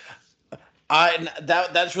 I don't.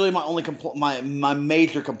 That's really my only my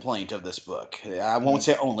major complaint of this book. I won't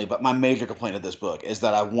say only, but my major complaint of this book is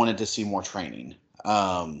that I wanted to see more training.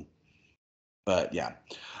 Um, but yeah.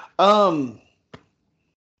 Um,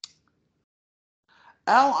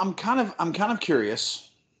 Al, I'm kind of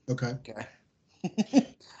curious. Okay. Okay.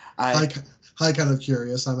 Hi, I hi, kind of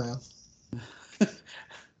curious. I'm out.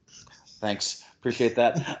 Thanks. Appreciate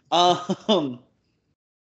that.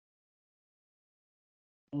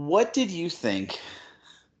 What did you think?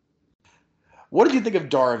 What did you think of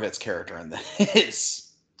Darovit's character in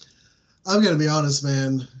this? I'm gonna be honest,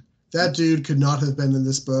 man. That dude could not have been in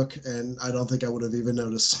this book, and I don't think I would have even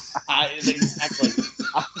noticed. Exactly.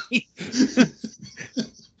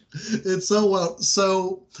 It's so well.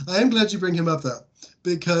 So I am glad you bring him up though,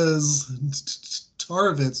 because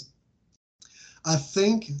Tarovitz, I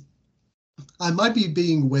think I might be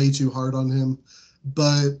being way too hard on him,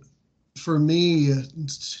 but for me,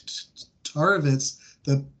 Tarovitz,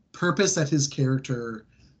 the purpose that his character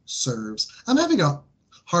serves. I'm having a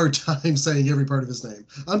hard time saying every part of his name.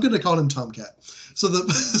 I'm going to call him Tomcat. So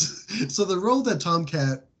the so the role that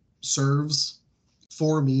Tomcat serves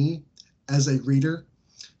for me as a reader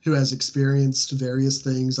who has experienced various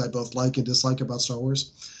things I both like and dislike about Star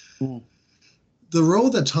Wars, Mm. the role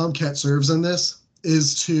that Tomcat serves in this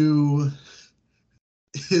is to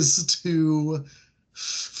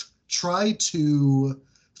try to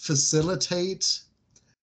facilitate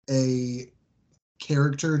a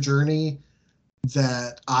character journey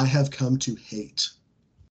that I have come to hate.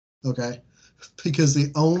 Okay? Because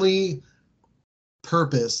the only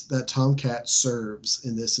purpose that Tomcat serves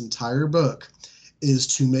in this entire book is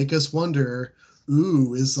to make us wonder,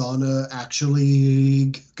 ooh, is Zana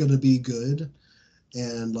actually gonna be good?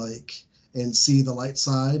 And like and see the light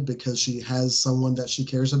side because she has someone that she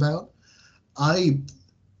cares about. I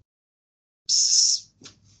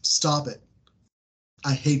stop it.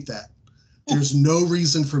 I hate that. There's no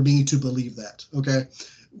reason for me to believe that. Okay.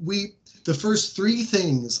 the first three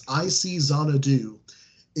things I see Zana do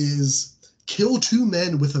is kill two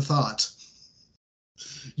men with a thought,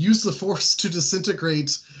 use the Force to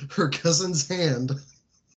disintegrate her cousin's hand,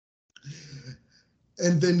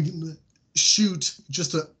 and then shoot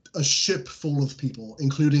just a ship full of people,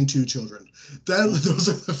 including two children. Those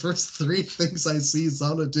are the first three things I see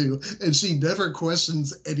Zana do, and she never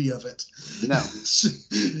questions any of it. No.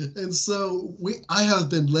 And so I have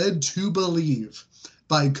been led to believe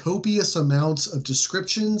by copious amounts of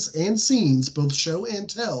descriptions and scenes, both show and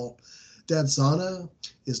tell, that Zana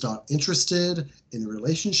is not interested in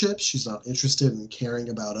relationships. She's not interested in caring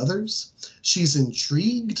about others. She's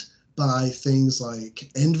intrigued by things like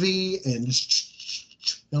envy and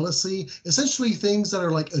jealousy, essentially things that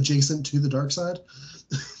are like adjacent to the dark side.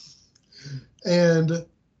 And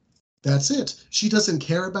that's it. She doesn't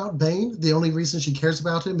care about Bane. The only reason she cares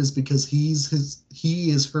about him is because he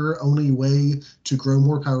is her only way to grow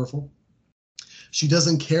more powerful. She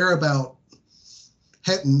doesn't care about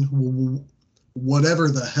Hetton, whatever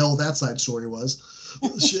the hell that side story was.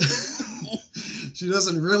 She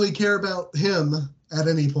doesn't really care about him at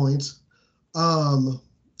any point.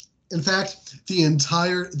 In fact, the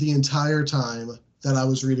entire time that I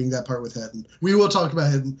was reading that part with Hetton, we will talk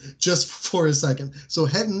about Hetton just for a second. So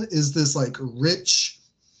Hetton is this like rich,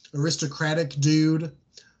 aristocratic dude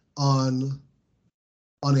on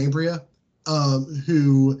Ambria,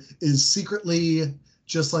 who is secretly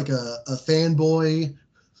just like a fanboy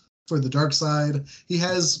for the dark side. He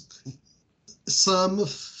has some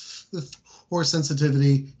Force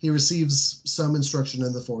sensitivity. He receives some instruction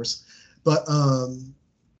in the Force, but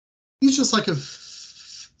he's just like a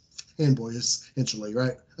fanboy, essentially,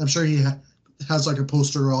 right? I'm sure he has like a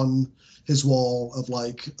poster on his wall of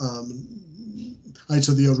like Knights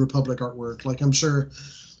of the Old Republic artwork. Like I'm sure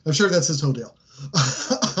that's his whole deal.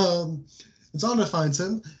 Zana finds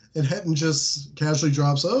him, and Hetton just casually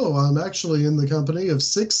drops, "Oh, I'm actually in the company of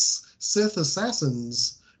 6 Sith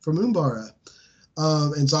assassins from Umbara."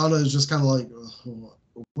 And Zana is just kind of like,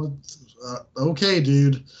 "What? Okay,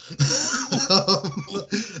 dude.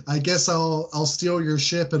 I guess I'll steal your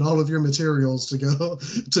ship and all of your materials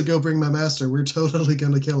to go bring my master. We're totally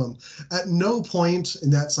gonna kill him." At no point in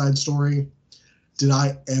that side story did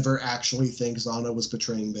I ever actually think Zana was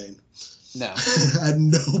betraying Bane. No. At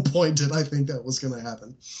no point did I think that was going to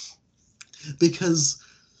happen. Because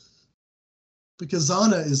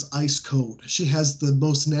Zana is ice cold. She has the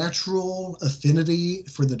most natural affinity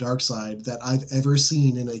for the dark side that I've ever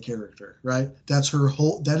seen in a character, right?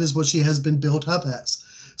 That is what she has been built up as.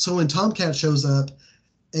 So when Tomcat shows up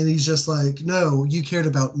and he's just like, "No, you cared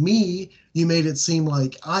about me. You made it seem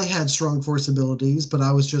like I had strong Force abilities, but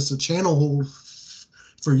I was just a channel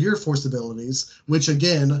for your Force abilities," which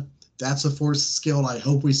again, that's a Force skill I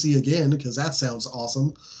hope we see again, because that sounds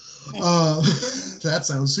awesome. That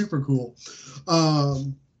sounds super cool.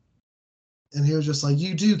 And he was just like,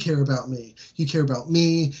 "You do care about me. You care about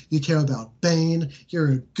me. You care about Bane.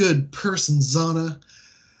 You're a good person, Zana."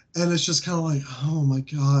 And it's just kind of like, oh my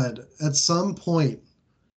God. At some point,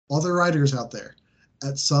 all the writers out there,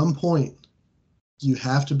 at some point, you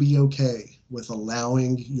have to be okay with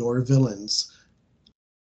allowing your villains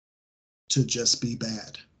to just be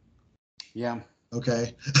bad. Yeah.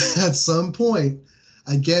 Okay. At some point,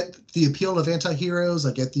 I get the appeal of anti-heroes.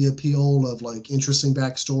 I get the appeal of like interesting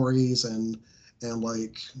backstories and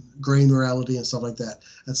like gray morality and stuff like that.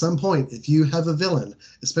 At some point, if you have a villain,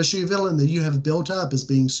 especially a villain that you have built up as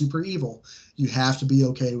being super evil, you have to be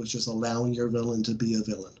okay with just allowing your villain to be a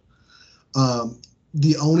villain.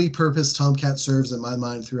 The only purpose Tomcat serves in my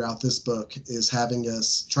mind throughout this book is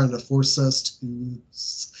trying to force us to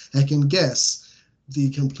second guess the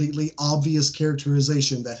completely obvious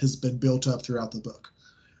characterization that has been built up throughout the book,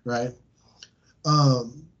 right?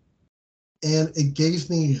 And it gave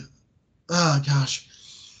me,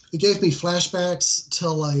 it gave me flashbacks to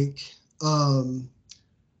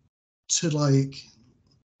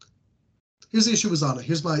here's the issue with Zana.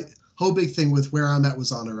 Here's my whole big thing with where I'm at with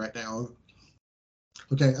Zana right now.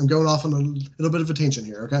 Okay, I'm going off on a little bit of a tangent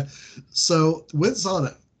here, okay? So with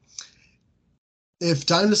Zana, if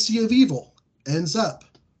Dynasty of Evil ends up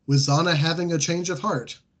with Zana having a change of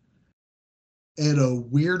heart and a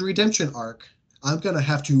weird redemption arc, I'm gonna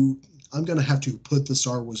have to put the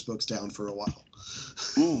Star Wars books down for a while.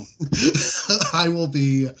 I will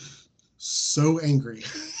be so angry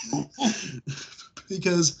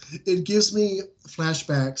because it gives me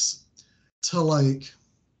flashbacks to like,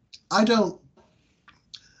 I don't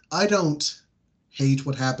hate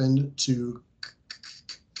what happened to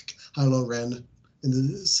Kylo Ren in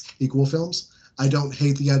the sequel films. I don't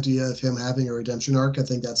hate the idea of him having a redemption arc. I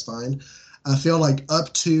think that's fine. I feel like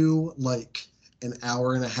up to like an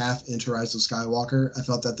hour and a half into Rise of Skywalker, I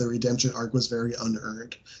felt that the redemption arc was very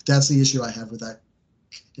unearned. That's the issue I have with that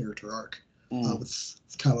character arc with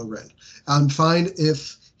Kylo Ren. I'm fine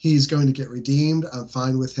if he's going to get redeemed. I'm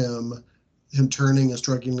fine with him turning and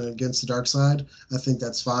struggling against the dark side. I think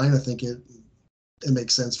that's fine. I think it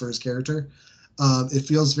makes sense for his character. It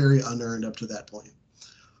feels very unearned up to that point.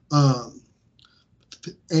 Um,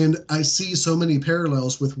 and I see so many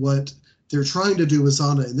parallels with what they're trying to do with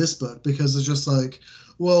Zana in this book, because it's just like,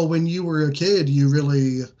 well, when you were a kid, you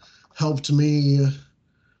really helped me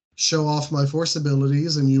show off my force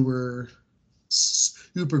abilities, and you were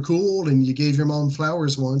super cool, and you gave your mom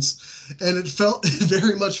flowers once, and it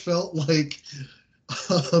very much felt like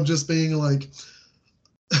I'm just being like,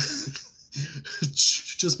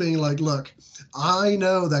 look, I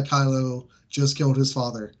know that Kylo just killed his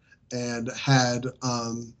father and had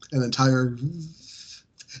an entire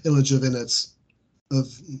village of innocents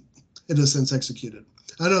executed.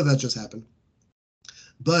 I know that just happened.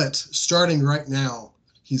 But starting right now,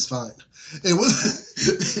 he's fine. It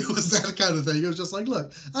was that kind of thing. It was just like,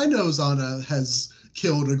 look, I know Zana has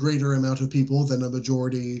killed a greater amount of people than a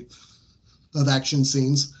majority of action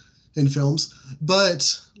scenes in films,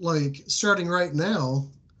 but like starting right now,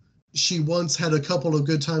 she once had a couple of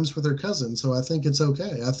good times with her cousin, so I think it's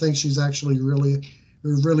okay. I think she's actually really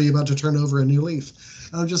about to turn over a new leaf.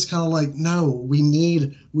 I'm just kind of like, no, we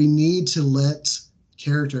need to let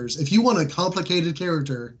characters. If you want a complicated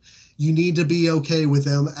character, you need to be okay with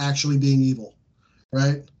them actually being evil,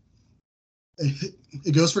 right?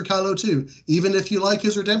 It goes for Kylo too. Even if you like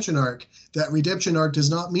his redemption arc, that redemption arc does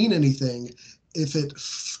not mean anything if it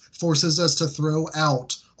forces us to throw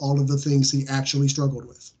out all of the things he actually struggled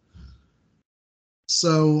with.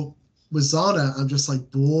 So with Zana, I'm just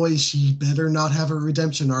like, boy, she better not have a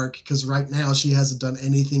redemption arc, because right now she hasn't done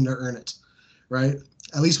anything to earn it, right?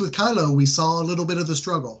 At least with Kylo, we saw a little bit of the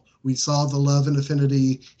struggle. We saw the love and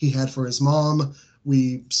affinity he had for his mom.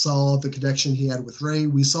 We saw the connection he had with Rey.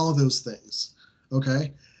 We saw those things,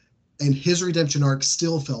 okay? And his redemption arc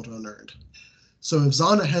still felt unearned. So if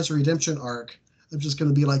Zana has a redemption arc, I'm just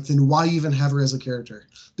going to be like, then why even have her as a character?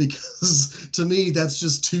 Because to me, that's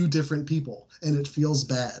just two different people, and it feels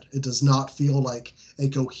bad. It does not feel like a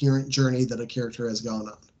coherent journey that a character has gone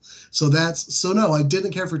on. So no, I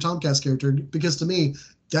didn't care for Tomcat's character, because to me,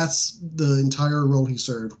 that's the entire role he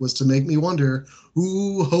served, was to make me wonder,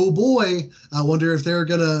 ooh, oh boy, I wonder if they're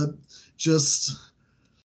gonna just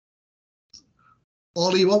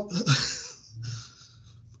ollie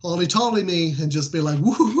ollie tolly me and just be like,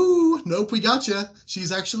 woohoo, nope, we got you.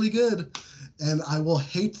 She's actually good. And I will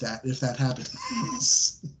hate that if that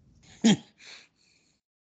happens.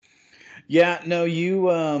 Yeah, no,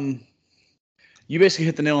 you basically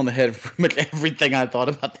hit the nail on the head for pretty much everything I thought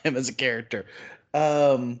about him as a character.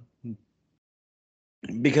 Um,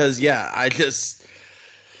 because yeah, I just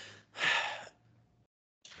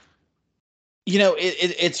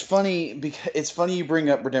it's funny because it's funny you bring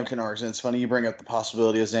up redemption arcs, and it's funny you bring up the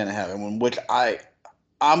possibility of Xana having one, which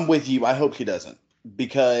I'm with you. I hope she doesn't,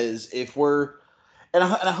 because if we're and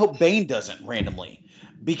I hope Bane doesn't randomly,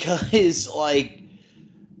 because like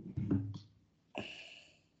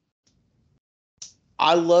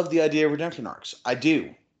I love the idea of redemption arcs. I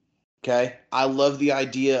do. Okay, I love the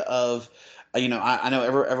idea of, I know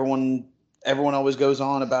everyone always goes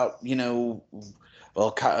on about, well,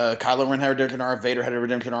 Kylo Ren had a redemption arc, Vader had a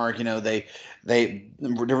redemption arc.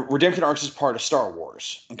 Redemption arcs is part of Star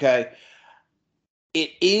Wars. Okay,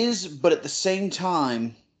 it is, but at the same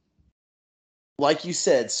time, like you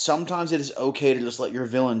said, sometimes it is okay to just let your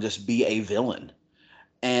villain just be a villain,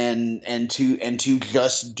 and to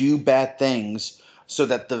just do bad things so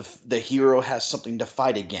that the hero has something to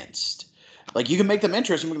fight against. Like, you can make them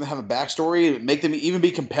interesting, make them have a backstory, make them even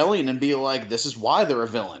be compelling, and be like, this is why they're a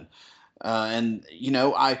villain. And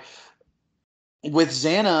I with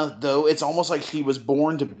Xana, though, it's almost like she was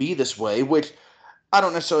born to be this way, which I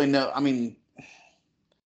don't necessarily know. I mean,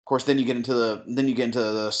 of course, then you get into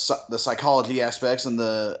the psychology aspects and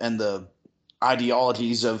the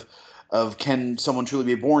ideologies of can someone truly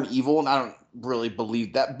be born evil, and I don't really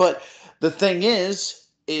believe that. But the thing is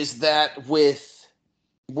that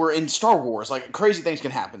we're in Star Wars, like, crazy things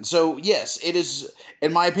can happen. So yes, it is,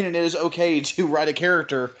 in my opinion, it is okay to write a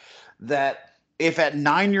character that, if at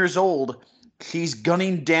 9 years old she's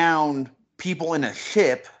gunning down people in a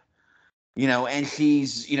ship, and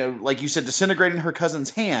she's, like you said, disintegrating her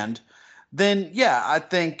cousin's hand, then yeah, I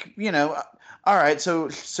think, all right, so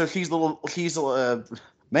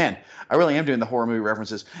man, I really am doing the horror movie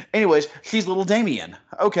references. Anyways, she's little Damien.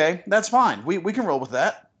 Okay, that's fine. We can roll with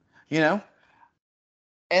that, you know.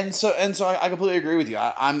 and so I completely agree with you.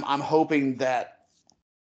 I'm hoping that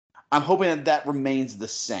remains the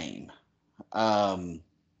same. Um,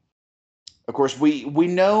 of course, we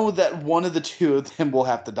know that one of the two of them will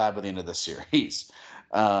have to die by the end of the series,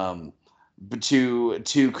 but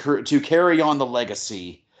to carry on the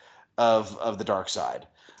legacy of the dark side.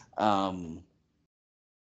 Um,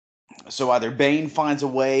 so either Bane finds a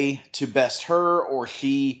way to best her, or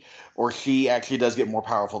he actually does get more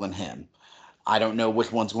powerful than him. I don't know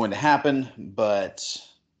which one's going to happen, but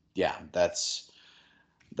yeah, that's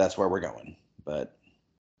where we're going. But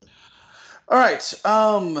all right,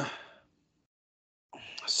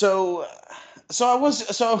 so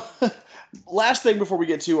so last thing before we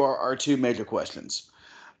get to our two major questions,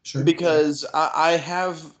 Sure. because I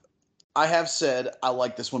have said I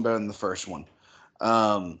like this one better than the first one.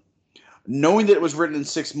 Um, Knowing that it was written in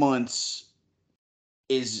 6 months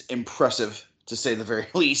is impressive to say the very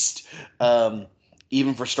least.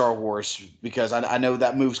 Even for Star Wars, because I know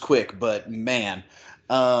that moves quick, but man,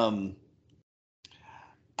 um,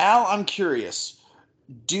 Al, I'm curious.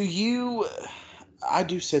 Do you? I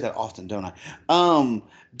do say that often, don't I?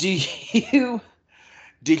 Do you?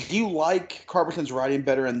 Did you like Carpenter's writing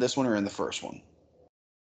better in this one or in the first one?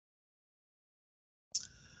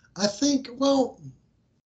 I think, well,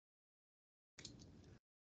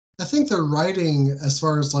 I think the writing, as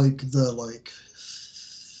far as like the like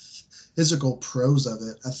physical prose of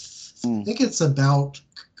it, Mm. think it's about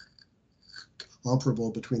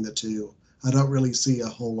comparable between the two. I don't really see a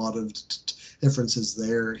whole lot of differences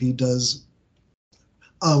there. He does.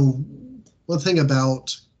 One thing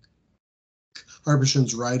about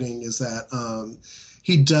Karpyshyn's writing is that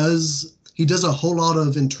he does a whole lot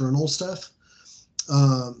of internal stuff.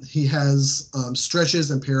 He has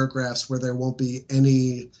stretches and paragraphs where there won't be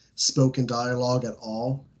any spoken dialogue at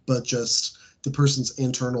all, but just the person's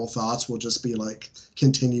internal thoughts will just be like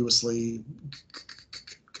continuously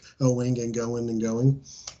going and going and going.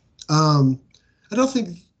 I don't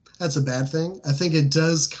think that's a bad thing. I think it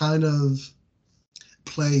does kind of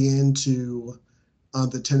play into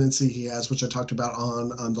the tendency he has, which I talked about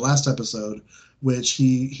on the last episode, which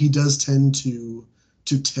he does tend to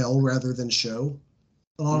tell rather than show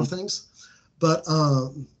a lot of things. But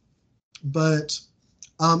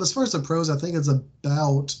as far as the prose, I think it's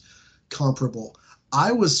about comparable.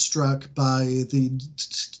 I was struck by the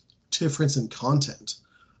difference in content.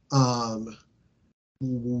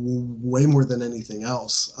 Way more than anything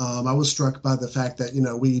else. I was struck by the fact that,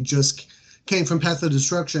 we just came from Path of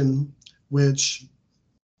Destruction, which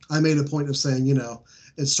I made a point of saying,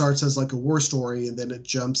 it starts as like a war story and then it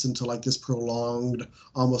jumps into like this prolonged,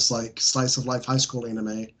 almost like slice of life high school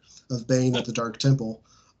anime of Bane at the Dark Temple.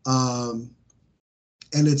 And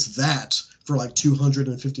it's that for like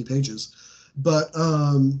 250 pages. But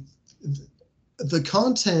the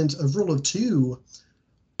content of Rule of Two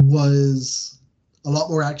was a lot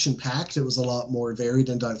more action packed. It was a lot more varied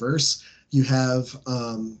and diverse. You have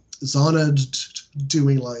Zana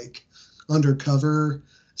doing like undercover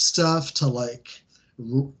stuff to like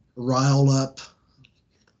rile up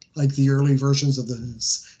like the early versions of the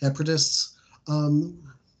separatists,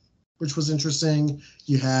 which was interesting.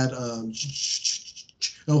 You had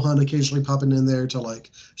Ohan occasionally popping in there to like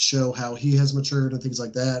show how he has matured and things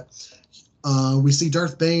like that. We see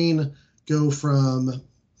Darth Bane go from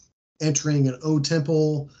entering an O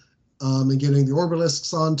temple and getting the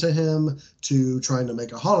obelisks onto him, to trying to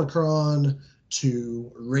make a holocron,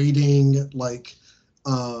 to raiding like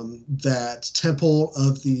that temple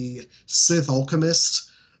of the Sith alchemist,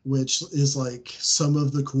 which is like some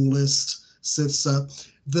of the coolest Sith stuff.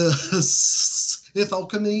 The Sith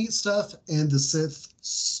alchemy stuff and the Sith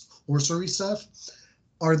sorcery stuff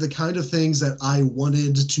are the kind of things that I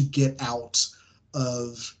wanted to get out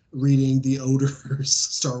of reading the older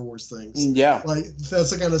Star Wars things. Yeah. Like that's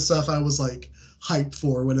the kind of stuff I was like hyped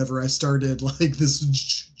for whenever I started like this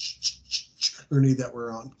journey that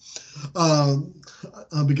we're on.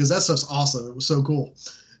 Because that stuff's awesome. It was so cool.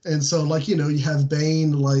 And so like, you have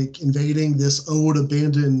Bane like invading this old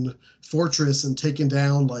abandoned fortress and taking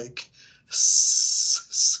down like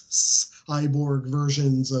cyborg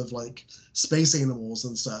versions of like space animals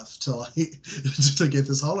and stuff to like to get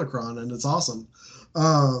this holocron, and it's awesome.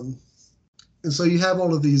 And so you have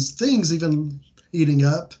all of these things even leading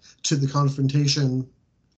up to the confrontation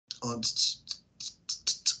on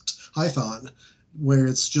Hython, where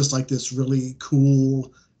it's just like this really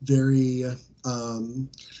cool, very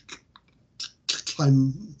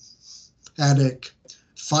climatic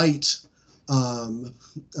fight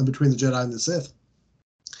between the Jedi and the Sith.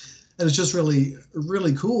 And it's just really,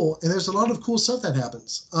 really cool. And there's a lot of cool stuff that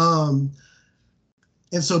happens. And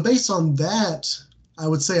so based on that, I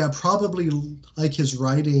would say I probably like his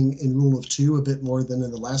writing in Rule of Two a bit more than in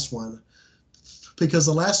the last one, because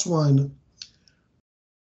the last one,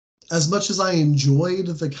 as much as I enjoyed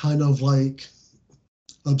the kind of like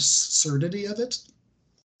absurdity of it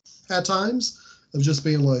at times, of just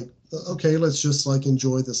being like, okay, let's just like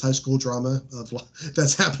enjoy this high school drama of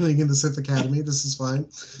that's happening in the Sith Academy. This is fine.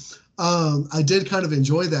 I did kind of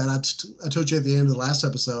enjoy that. I told you at the end of the last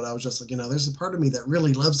episode, I was just like, there's a part of me that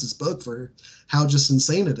really loves this book for how just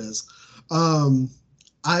insane it is.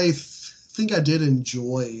 I think I did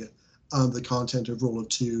enjoy the content of Rule of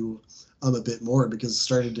Two a bit more, because it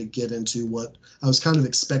started to get into what I was kind of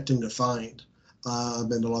expecting to find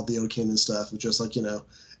and a lot of the Oaken and stuff, just like,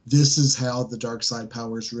 this is how the dark side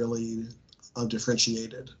powers really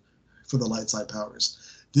differentiated for the light side powers.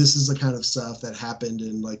 This is the kind of stuff that happened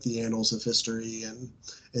in like the annals of history, and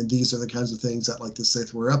these are the kinds of things that like the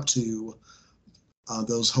Sith were up to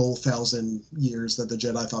those whole 1,000 years that the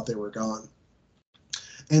Jedi thought they were gone.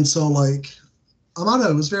 And so like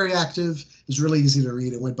Amano was very active. It was really easy to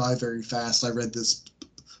read. It went by very fast. I read this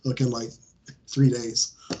book in like 3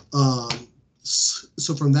 days.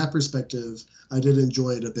 So from that perspective, I did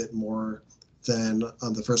enjoy it a bit more than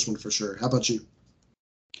the first one for sure. How about you?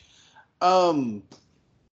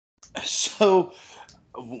 So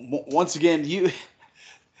once again,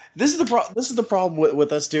 this is the problem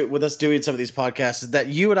with us doing some of these podcasts, is that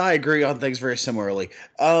you and I agree on things very similarly.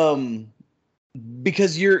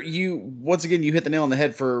 Because you once again, you hit the nail on the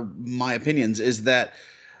head for my opinions, is that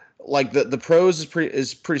like the prose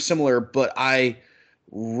is pretty similar, but I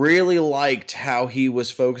really liked how he was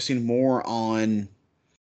focusing more on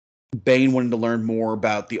Bane wanting to learn more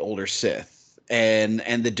about the older Sith and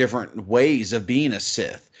the different ways of being a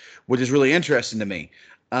Sith, which is really interesting to me.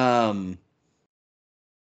 And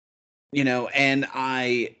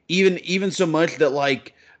I even so much that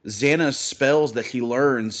like Xana's spells that he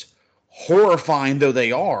learns, horrifying though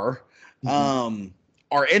they are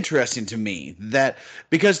interesting to me. That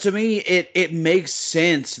because to me it makes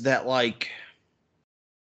sense that like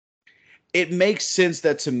it makes sense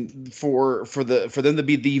that for them to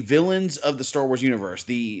be the villains of the Star Wars universe,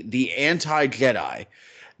 the anti-Jedi,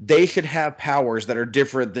 they should have powers that are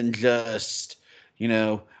different than just,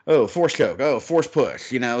 force choke, force push.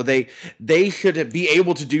 They should be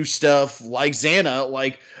able to do stuff like Xana,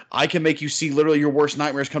 like I can make you see literally your worst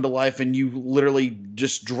nightmares come to life, and you literally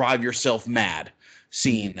just drive yourself mad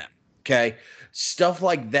seeing them. Okay, stuff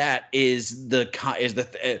like that is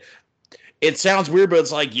it sounds weird, but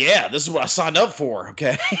it's like, yeah, this is what I signed up for.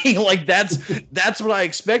 Okay, like that's what I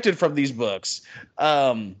expected from these books.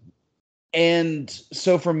 And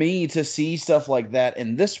so for me to see stuff like that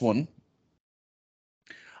in this one,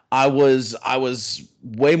 I was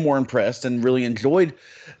way more impressed and really enjoyed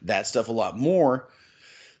that stuff a lot more.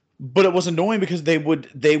 But it was annoying because they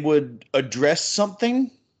would address something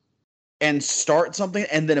and start something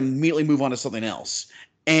and then immediately move on to something else.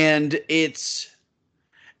 And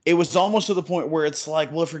it was almost to the point where it's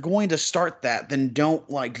like, well, if you're going to start that, then don't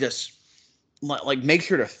like just like make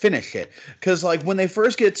sure to finish it. Because like when they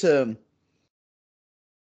first get to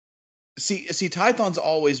see Tython's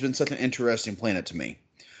always been such an interesting planet to me.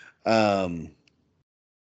 Hang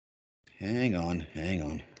on.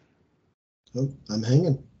 Oh, I'm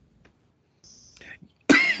hanging.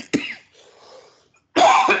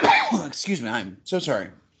 Excuse me, I'm so sorry.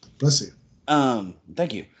 Bless you.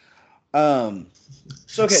 Thank you. So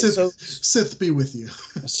okay, Sith be with you.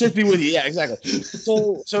 Sith be with you. Yeah, exactly.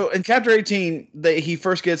 So in chapter 18, he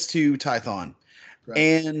first gets to Tython, right.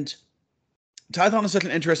 And Tython is such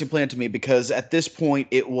an interesting planet to me because at this point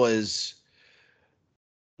it was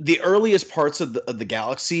the earliest parts of the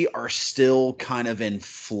galaxy are still kind of in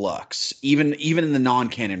flux, even in the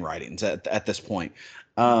non-canon writings at this point,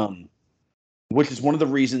 which is one of the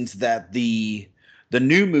reasons that the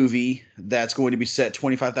new movie that's going to be set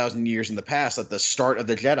 25,000 years in the past at the start of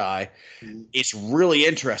the Jedi, it's really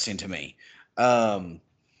interesting to me.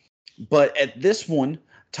 But at this one,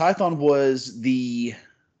 Tython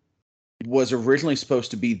was originally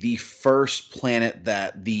supposed to be the first planet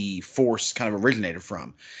that the Force kind of originated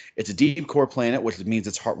from. It's a deep core planet, which means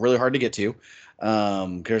it's really hard to get to.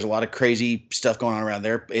 There's a lot of crazy stuff going on around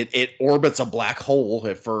there. It orbits a black hole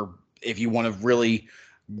if you want to really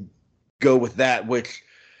go with that, which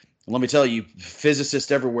let me tell you,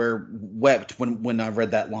 physicists everywhere wept when I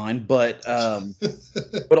read that line, but all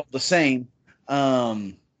the same,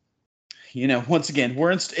 once again,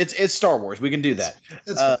 it's Star Wars. We can do that.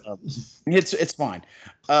 It's fine.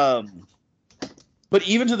 But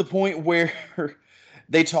even to the point where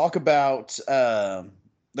they talk about, they're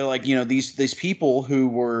like, these people who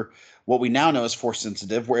were what we now know as Force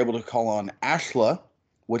sensitive were able to call on Ashla,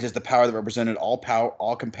 which is the power that represented all power,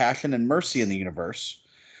 all compassion and mercy in the universe.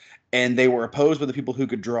 And they were opposed by the people who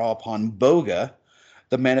could draw upon Boga,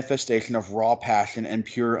 the manifestation of raw passion and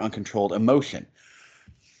pure uncontrolled emotion.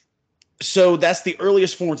 So that's the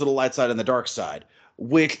earliest forms of the light side and the dark side,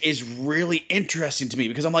 which is really interesting to me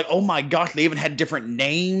because I'm like, oh my gosh, they even had different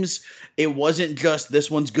names. It wasn't just this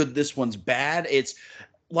one's good, this one's bad. It's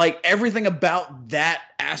like everything about that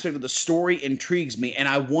aspect of the story intrigues me, and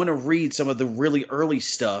I want to read some of the really early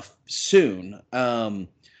stuff soon. We'll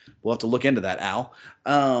have to look into that, Al.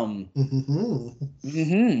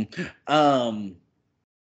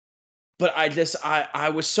 But I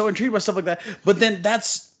was so intrigued by stuff like that. But then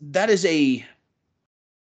that is a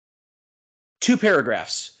 2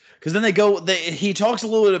 paragraphs, because then he talks a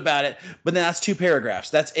little bit about it, but then that's 2 paragraphs.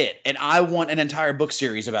 That's it. And I want an entire book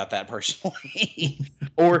series about that personally,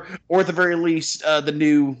 or at the very least, the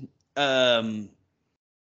new. Oh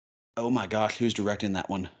my gosh, who's directing that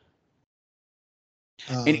one?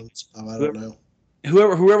 I don't know.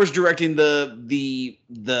 Whoever's directing the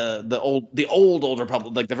old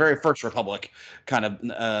Republic, like the very first Republic kind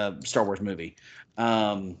of Star Wars movie.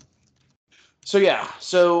 So yeah,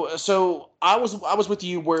 so I was with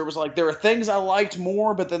you where it was like there were things I liked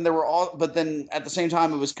more, but then at the same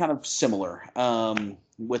time it was kind of similar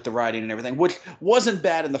with the writing and everything, which wasn't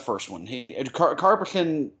bad in the first one.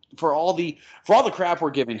 Karpyshyn, for all the crap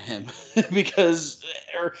we're giving him, because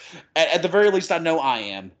at the very least I know I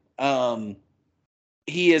am.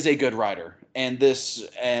 He is a good writer, and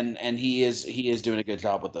he is doing a good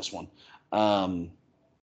job with this one.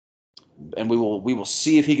 And we will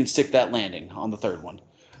see if he can stick that landing on the third one.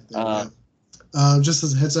 Just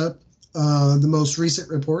as a heads up, the most recent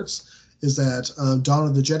reports is that Dawn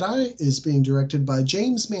of the Jedi is being directed by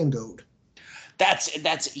James Mangold.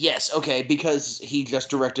 That's yes, okay, because he just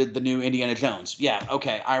directed the new Indiana Jones. Yeah,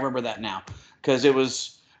 okay, I remember that now, because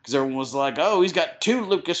everyone was like, "Oh, he's got 2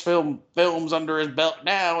 Lucasfilm films under his belt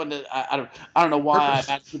now," and I don't know why I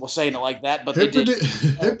imagine people saying it like that, but they did.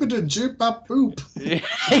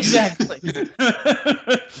 Exactly.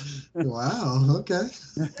 Wow. Okay.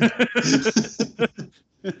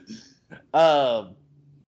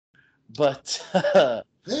 But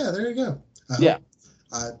yeah, there you go. I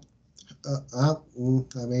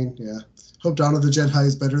mean, yeah. Hope Dawn of the Jedi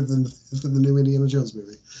is better than the new Indiana Jones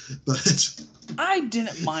movie, but. I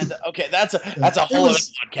didn't mind that. Okay, that's a whole other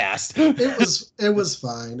podcast. It was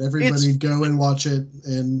fine. Everybody go and watch it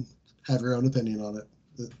and have your own opinion on it.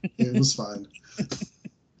 It was fine.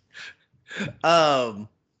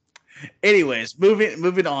 Anyways,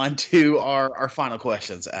 moving on to our final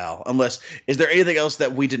questions, Al. Is there anything else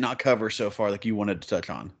that we did not cover so far that you wanted to touch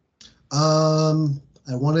on?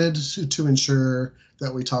 I wanted to ensure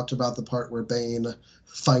that we talked about the part where Bane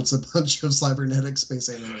fights a bunch of cybernetic space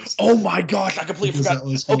animals. Oh my gosh, I completely forgot.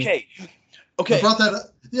 Cool. Okay. I brought that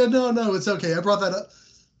up. Yeah, no, it's okay. I brought that up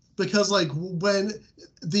because like when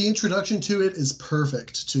the introduction to it is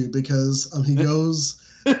perfect too, because he goes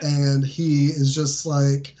and he is just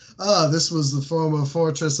like, this was the former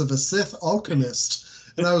fortress of a Sith alchemist.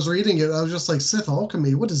 And I was reading it, I was just like, Sith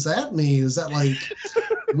alchemy, what does that mean? Is that like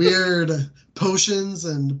weird potions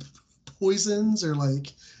and poisons, or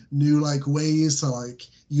like new like ways to like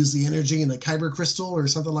use the energy in a kyber crystal or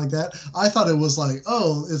something like that? I thought it was like,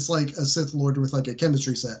 oh, it's like a Sith Lord with like a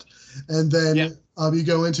chemistry set. And then you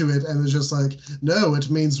go into it and it's just like, no, it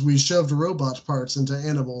means we shoved robot parts into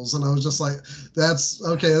animals. And I was just like, that's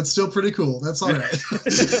okay, that's still pretty cool. That's all right.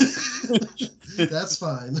 That's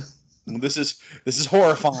fine. This is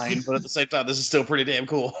horrifying, but at the same time, this is still pretty damn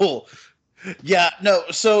cool. Yeah, no,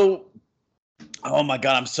 so oh my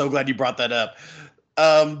god, I'm so glad you brought that up.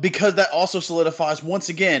 Because that also solidifies once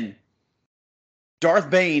again, Darth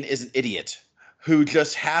Bane is an idiot who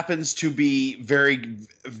just happens to be very,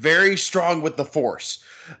 very strong with the Force.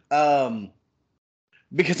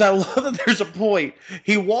 Because I love that there's a point.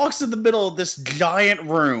 He walks in the middle of this giant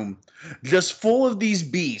room, just full of these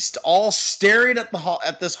beasts, all staring at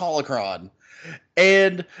this holocron.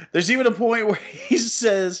 And there's even a point where he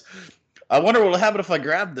says, I wonder what will happen if I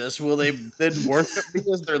grab this. Will they then worship me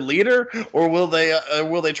as their leader, or will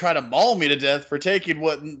they try to maul me to death for taking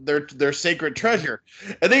what their sacred treasure?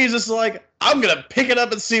 And then he's just like, I'm gonna pick it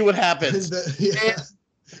up and see what happens.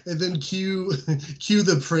 And then cue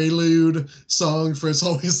the prelude song for "It's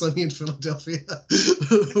Always Sunny in Philadelphia,"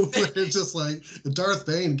 where it's just like Darth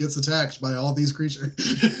Bane gets attacked by all these creatures.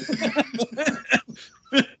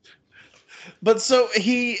 But so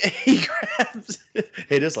he grabs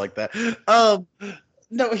it is like that.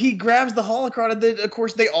 No, he grabs the holocron, and then of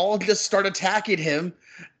course they all just start attacking him.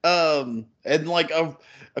 And like of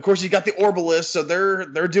course you got the Orbalists, so they're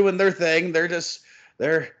doing their thing. They're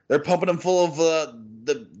they're pumping him full of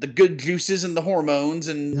the good juices and the hormones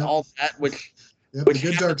and all that, which the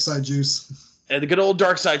good dark side juice. The good old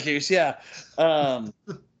dark side juice, yeah. And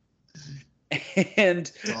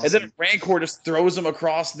then Rancor just throws him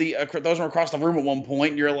across the room at one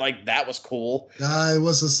point, and you're like, that was cool. It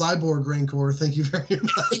was a cyborg Rancor. Thank you very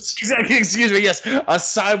much. Exactly. Excuse me. Yes, a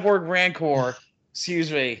cyborg Rancor.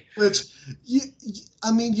 Excuse me. Which, you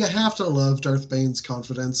have to love Darth Bane's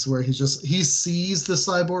confidence, where he sees the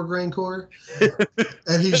cyborg Rancor,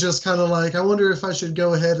 and he's just kind of like, I wonder if I should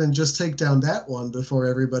go ahead and just take down that one before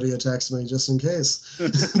everybody attacks me, just in case.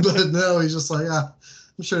 But no, he's just like, I'm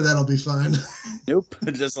sure that'll be fine. Nope.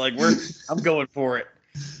 Just like, I'm going for it.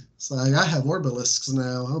 It's like, I have obelisks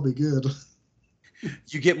now. I'll be good.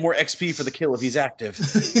 You get more XP for the kill if he's active.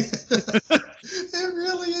 It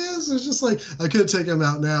really is. It's just like, I could take him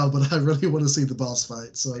out now, but I really want to see the boss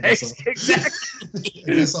fight. So I guess exactly.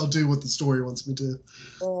 I guess I'll do what the story wants me to.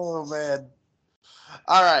 Oh man.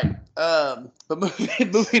 All right. But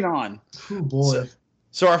moving on. Oh boy.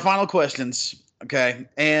 So our final questions. Okay.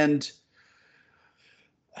 And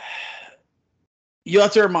you'll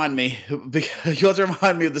have to remind me of the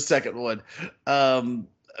second one.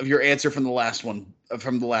 Of your answer from the last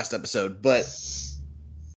episode. But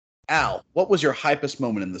Al, what was your hypest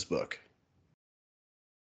moment in this book?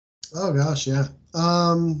 Oh gosh, yeah.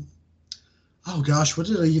 Oh gosh, what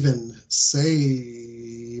did I even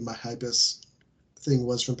say my hypest thing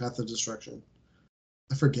was from Path of Destruction?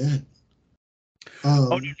 I forget.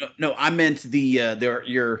 No, I meant the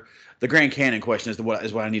Grand Canyon question is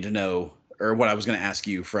what I need to know, or what I was going to ask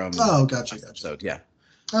you from. Oh, gotcha. So yeah.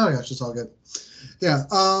 Oh gosh, it's all good. Yeah.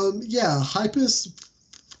 Hypest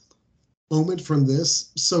moment from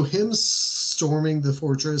this. So him storming the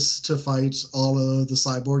fortress to fight all of the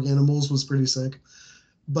cyborg animals was pretty sick.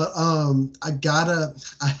 But I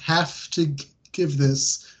have to give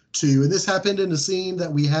this to, and this happened in a scene that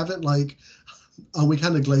we haven't we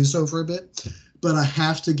kind of glazed over a bit, but I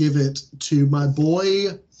have to give it to my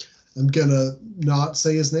boy. I'm gonna not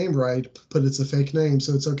say his name right, but it's a fake name,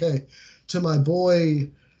 so it's okay. To my boy,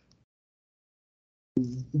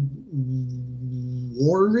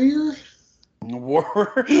 Warrior.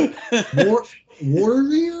 Warrior.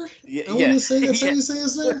 Yeah, I want to say that's how you say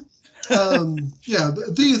his name.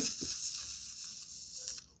 The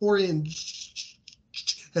Orion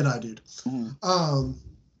Jedi dude. Mm-hmm.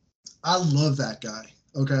 I love that guy.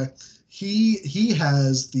 Okay, he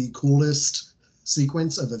has the coolest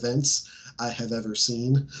sequence of events I have ever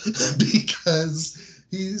seen because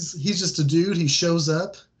he's just a dude. He shows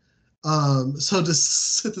up. So to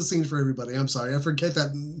set the scene for everybody, I'm sorry, I forget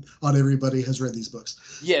that not everybody has read these books.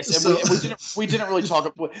 Yes, and we didn't really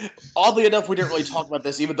talk. Oddly enough, we didn't really talk about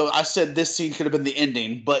this, even though I said this scene should have been the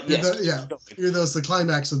ending. But yes, even though it's the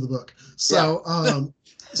climax of the book. So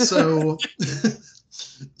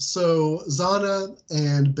so Zana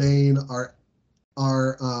and Bane are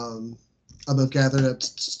about gathered at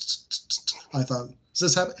Tython. Does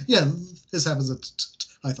this happen? Yeah, this happens at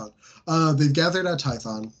Tython. They've gathered at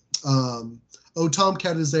Tython.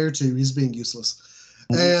 Tomcat is there too. He's being useless.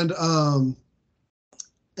 Mm-hmm.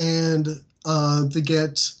 And they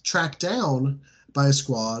get tracked down by a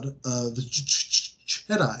squad of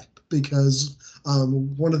Jedi because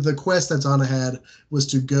one of the quests that Zana had was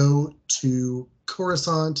to go to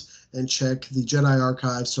Coruscant and check the Jedi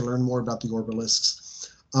archives to learn more about the Obelisks.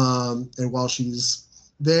 And while she's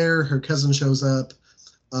there, her cousin shows up.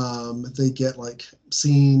 They get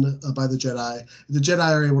seen by the Jedi. The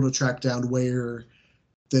Jedi are able to track down where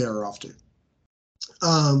they are off to.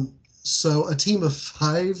 So a team of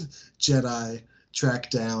 5 Jedi track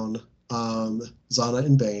down Zana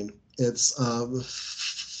and Bane. It's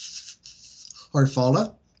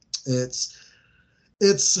Harfala. It's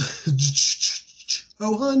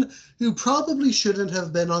Johan, who probably shouldn't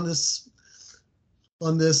have been on this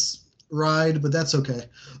ride, but that's okay.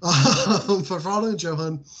 For Frollo and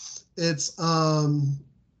Johan, it's and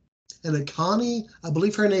Akani, I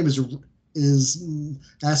believe her name is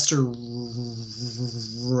Aster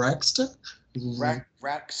Raxka,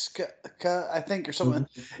 I think, or something.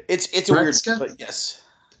 It's a weird, but yes.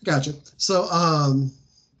 Gotcha. So and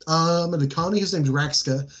Akani, his name's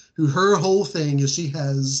Raxka, who her whole thing is she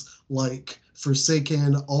has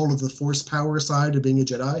forsaken all of the force power side of being a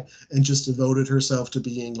Jedi and just devoted herself to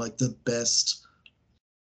being the best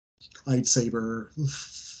lightsaber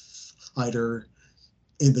fighter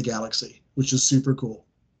in the galaxy, which is super cool.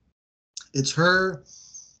 It's her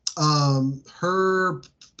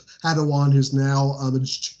Padawan, who's now a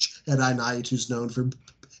Jedi Knight, who's known for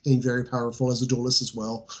being very powerful as a duelist as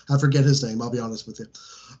well. I forget his name, I'll be honest with you.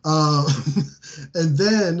 And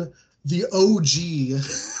then the OG,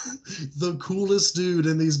 the coolest dude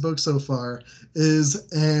in these books so far,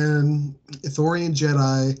 is an Ithorian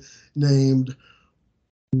Jedi named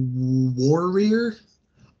Warrior,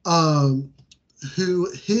 um, who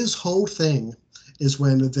his whole thing is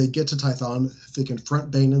when they get to Tython, they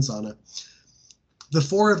confront Bane and Zana. The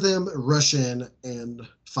four of them rush in and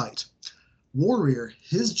fight. Warrior,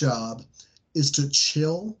 his job is to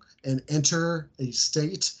chill and enter a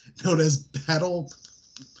state known as battle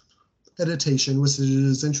meditation, which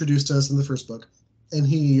is introduced to us in the first book. And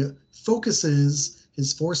he focuses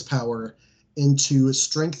his force power into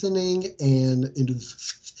strengthening and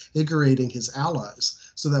invigorating his allies,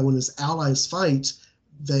 so that when his allies fight,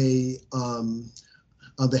 they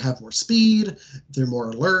have more speed, they're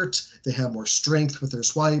more alert, they have more strength with their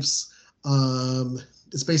swipes.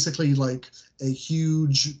 It's basically like a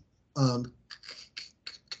huge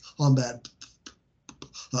combat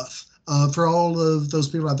buff. For all of those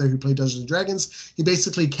people out there who play Dungeons and Dragons, he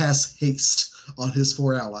basically casts haste on his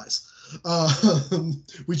four allies,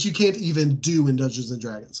 which you can't even do in Dungeons and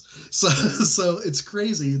Dragons. So it's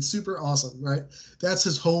crazy. It's super awesome, right? That's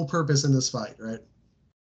his whole purpose in this fight, right?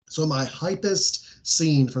 So my hypest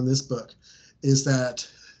scene from this book is that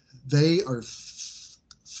they are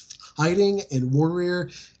fighting and Warrior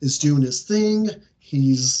is doing his thing.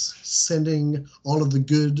 He's sending all of the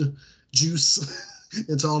good juice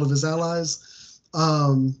into all of his allies.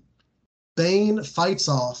 Bane fights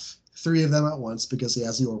off three of them at once because he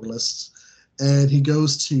has the Orbalists, and he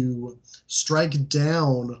goes to strike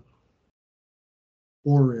down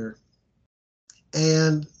Warrior.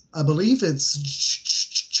 And I believe it's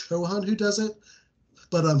Chohan who does it,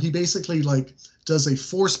 but he basically like does a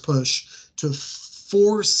force push to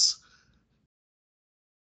force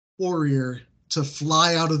Warrior to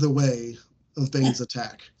fly out of the way of Bane's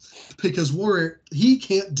attack. Because Warrior, he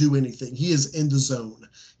can't do anything. He is in the zone.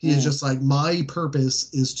 He is just like, my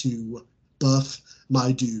purpose is to buff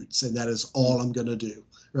my dudes, and that is all I'm gonna do,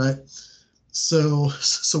 right? So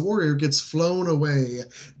Warrior gets flown away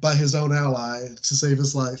by his own ally to save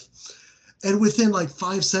his life. And within like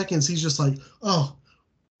 5 seconds, he's just like, oh,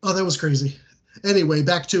 that was crazy. Anyway,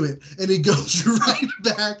 back to it. And he goes right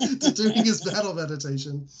back to doing his battle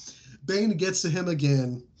meditation. Bane gets to him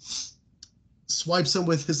again, swipes him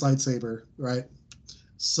with his lightsaber, right?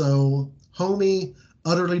 So homie,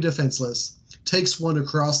 utterly defenseless, takes one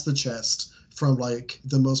across the chest from like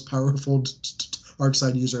the most powerful dark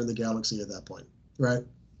side user in the galaxy at that point, right?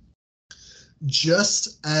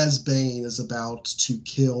 Just as Bane is about to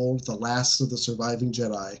kill the last of the surviving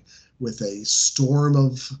Jedi with a storm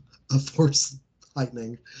of force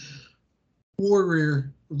lightning,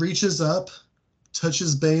 Warrior reaches up,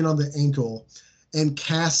 touches Bane on the ankle, and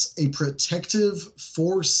casts a protective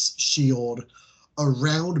force shield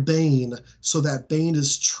around Bane so that Bane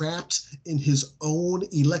is trapped in his own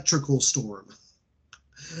electrical storm.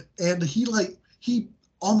 And he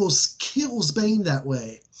almost kills Bane that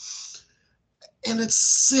way. And it's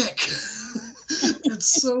sick.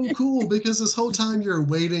 It's so cool because this whole time you're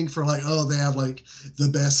waiting for like, oh, they have like the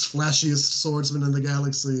best, flashiest swordsman in the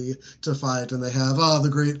galaxy to fight, and they have the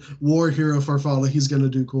great war hero Farfalla. He's gonna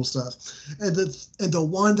do cool stuff, and the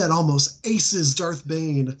one that almost aces Darth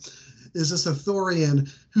Bane is this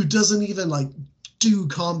Ithorian who doesn't even like do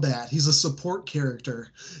combat. He's a support character,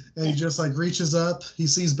 and he just like reaches up. He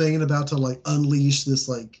sees Bane about to like unleash this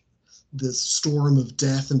storm of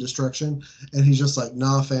death and destruction, and he's just like,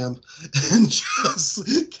 nah fam, and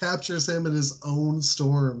just captures him in his own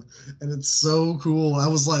storm. And it's so cool. I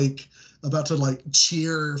was like about to like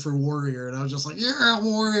cheer for Warrior, and I was just like, yeah,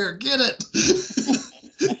 Warrior, get it.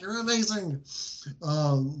 You're amazing.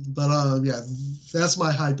 Yeah, that's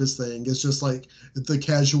my hypest thing. It's just like the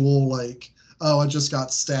casual like, oh, I just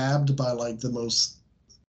got stabbed by like the most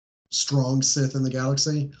strong Sith in the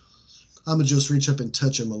galaxy. I'm gonna just reach up and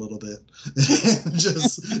touch him a little bit, and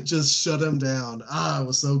just shut him down. It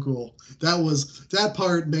was so cool. That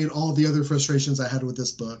part made all the other frustrations I had with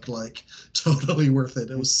this book like totally worth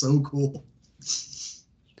it. It was so cool.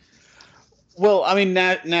 Well, I mean,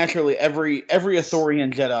 naturally, every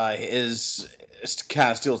Ithorian Jedi is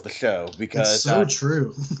kind of steals the show because it's so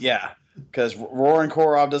true. Yeah, because Roran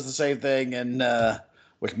Korov does the same thing, and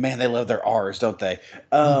which, man, they love their R's, don't they?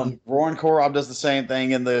 Roran Korov does the same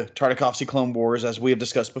thing in the Tartakovsky Clone Wars, as we have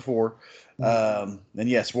discussed before. And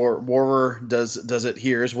yes, Warrer does it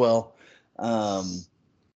here as well.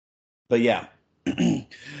 But yeah,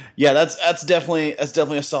 yeah, that's definitely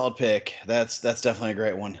a solid pick. That's definitely a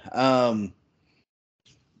great one.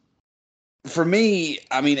 For me,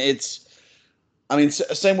 I mean,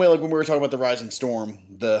 same way like when we were talking about the Rising Storm,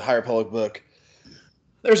 the High Republic book.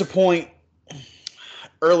 There's a point.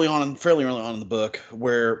 fairly early on in the book,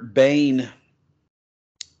 where Bane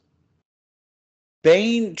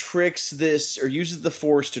tricks this, or uses the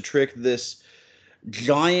Force to trick this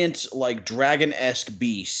giant, like dragon-esque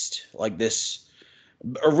beast, like this,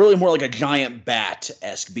 or really more like a giant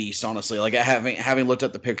bat-esque beast. Honestly, like having looked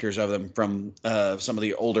up the pictures of them from some of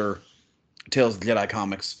the older Tales of the Jedi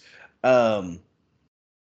comics, um,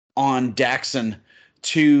 on Daxon,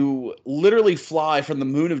 to literally fly from the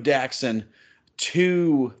moon of Daxon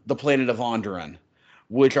to the planet of Onderon,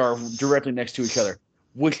 which are directly next to each other,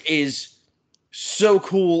 which is so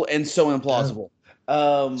cool and so Yeah, implausible.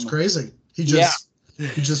 it's crazy. Yeah,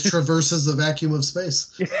 He just traverses the vacuum of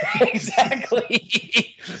space.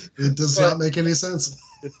 exactly. It does but not make any sense.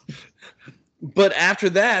 but after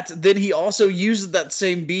that, then he also uses that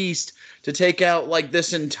same beast to take out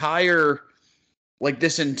this entire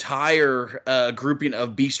grouping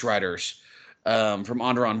of beast riders from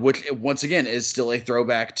Onderon, which once again is still a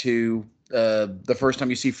throwback to the first time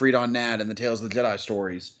you see Freedon Nad in the Tales of the Jedi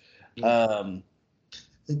stories. Yeah. Um,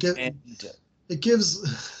 It get and it gives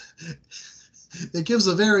it gives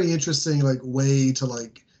a very interesting like way to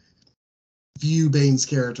like view Bane's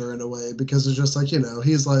character in a way, because it's just like,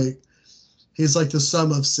 he's like the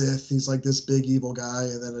sum of Sith. He's like this big evil guy,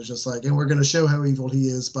 and then it's just like, and we're going to show how evil he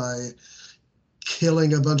is by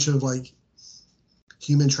killing a bunch of like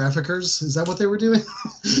human traffickers. Is that what they were doing?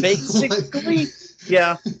 basically,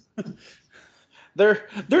 yeah, they're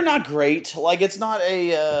not great. Like it's not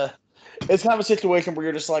a it's kind of a situation where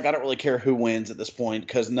you're just like, I don't really care who wins at this point,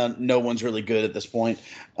 because no one's really good at this point.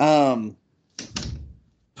 Um,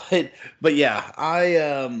 but yeah,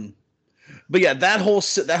 but yeah, that whole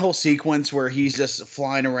sequence where he's just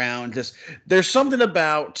flying around, just there's something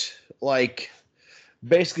about like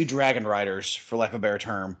basically dragon riders, for lack of a better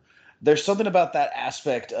term. There's something about that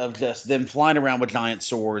aspect of just them flying around with giant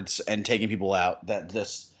swords and taking people out that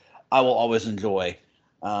just I will always enjoy,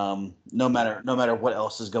 no matter what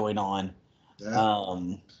else is going on. Yeah.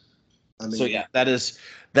 Um, I so mean, yeah, that is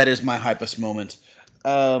my hypest moment.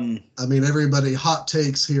 Um, everybody, hot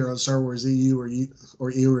takes here on Star Wars EU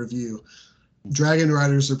or EU review. Dragon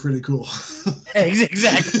riders are pretty cool.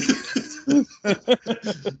 exactly.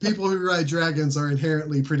 People who ride dragons are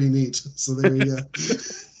inherently pretty neat. So there you go.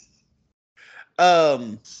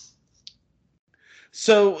 Um,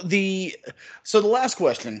 so the last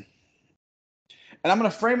question, and I'm going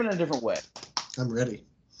to frame it in a different way, I'm ready.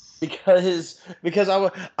 because I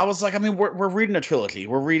was like, I mean, we're reading a trilogy.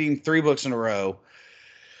 We're reading 3 books in a row,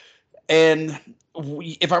 and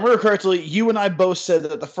if I remember correctly, you and I both said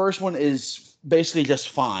that the first one is basically just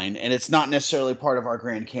fine, and it's not necessarily part of our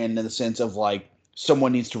grand canon in the sense of like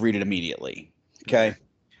someone needs to read it immediately. Okay,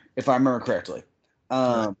 if I remember correctly.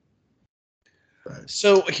 Right. Um, Right.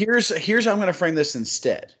 so here's how I'm going to frame this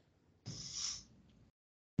instead.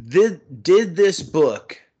 Did this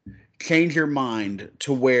book change your mind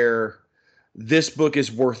to where this book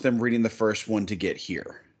is worth them reading the first one to get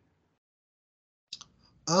here?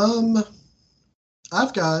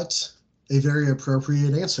 I've got a very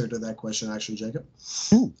appropriate answer to that question, actually, Jacob.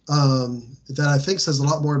 That I think says a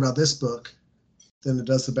lot more about this book than it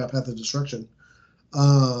does about Path of Destruction.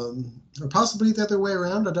 Or possibly the other way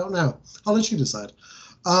around. I don't know. I'll let you decide.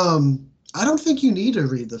 I don't think you need to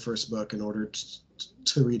read the first book in order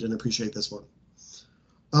to read and appreciate this one.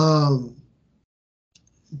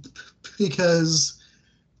 Because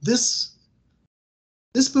this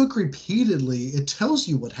book repeatedly, it tells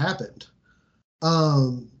you what happened.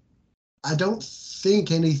 I don't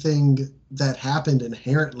think anything that happened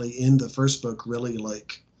inherently in the first book really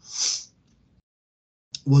like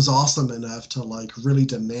was awesome enough to like really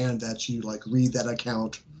demand that you like read that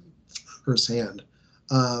account firsthand.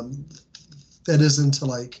 That isn't to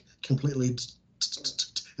like completely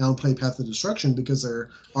downplay Path of Destruction, because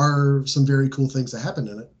there are some very cool things that happen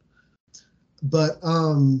in it. But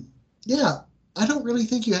yeah, I don't really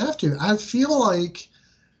think you have to. I feel like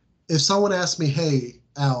if someone asked me, hey,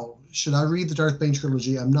 Al, should I read the Darth Bane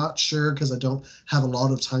trilogy? I'm not sure, because I don't have a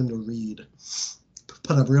lot of time to read,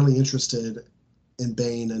 but I'm really interested in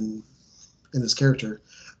Bane and his character.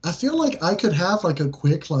 I feel like I could have like a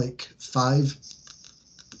quick like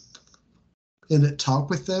 5-minute talk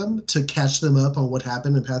with them to catch them up on what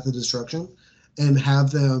happened in Path of Destruction, and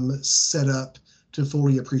have them set up to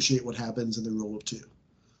fully appreciate what happens in the Rule of Two.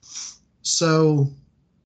 So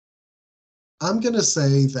I'm going to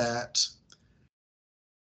say that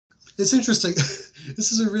it's interesting.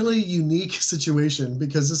 This is a really unique situation,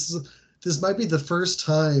 because this might be the first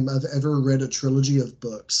time I've ever read a trilogy of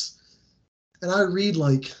books. And I read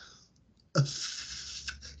like a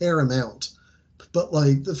fair amount, but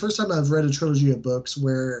like the first time I've read a trilogy of books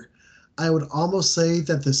where I would almost say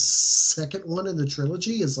that the second one in the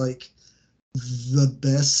trilogy is like the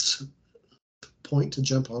best point to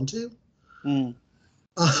jump onto. Mm.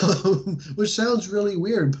 Which sounds really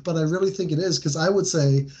weird, but I really think it is because I would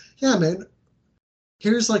say, yeah, man,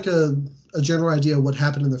 here's like a general idea of what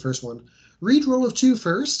happened in the first one. Read Rule of Two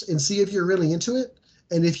first and see if you're really into it.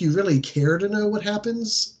 And if you really care to know what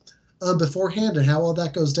happens beforehand and how all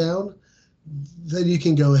that goes down, then you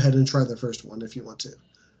can go ahead and try the first one if you want to.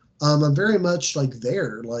 I'm very much like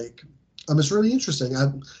there. Like, it's really interesting.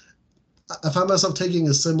 I find myself taking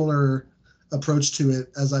a similar approach to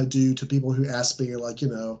it as I do to people who ask me, like,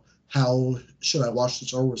 how should I watch the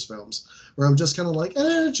Star Wars films? Where I'm just kind of like,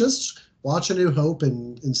 just watch A New Hope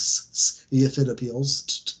and see if it appeals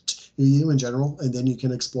to you in general, and then you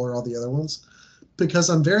can explore all the other ones. Because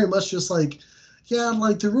I'm very much just like, yeah,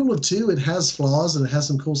 like the Rule of Two, it has flaws and it has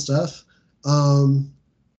some cool stuff.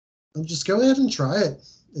 Just go ahead and try it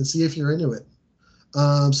and see if you're into it.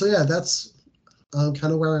 So yeah, that's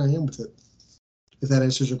kind of where I am with it. If that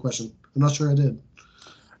answers your question, I'm not sure I did.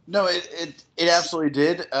 No, it absolutely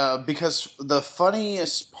did. Because the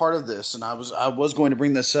funniest part of this, and I was going to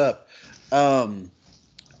bring this up, um,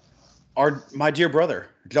 my dear brother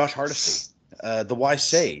Josh Hardesty, the wise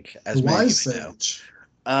sage, The as many of you Wise may know, Sage,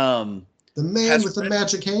 um, the man has with the read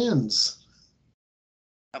magic hands,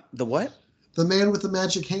 the what? the man with the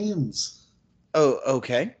magic hands. Oh,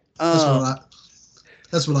 okay. That's what I.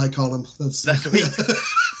 That's what I call him. That's That's what he.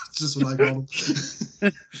 just what I call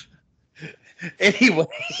him.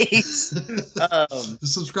 Anyways,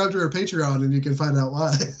 Subscribe to our Patreon and you can find out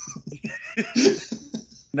why.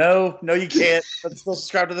 no, you can't. But still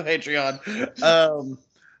subscribe to the Patreon.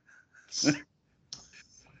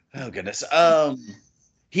 Oh goodness.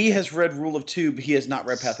 He has read Rule of Two, but he has not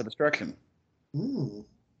read Path of Destruction. Ooh,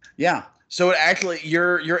 Yeah. So it actually,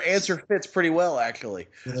 your answer fits pretty well, actually.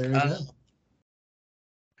 well, there you go.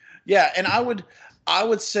 Yeah, and I would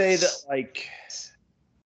say that like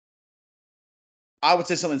I would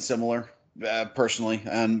say something similar, personally,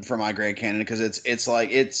 for my Grand Canyon because it's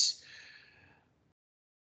like it's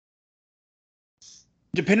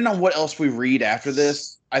depending on what else we read after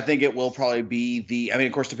this. I think it will probably be the. I mean,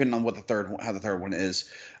 of course, depending on what how the third one is,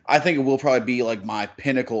 I think it will probably be like my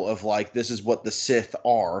pinnacle of like this is what the Sith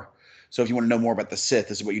are. So if you want to know more about the Sith,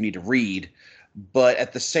 this is what you need to read. But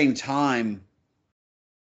at the same time,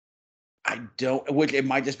 I don't. Which it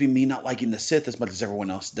might just be me not liking the Sith as much as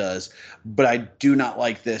everyone else does. But I do not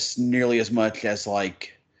like this nearly as much as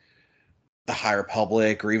like the High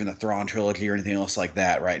Republic or even the Thrawn trilogy or anything else like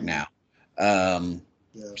that right now. Um,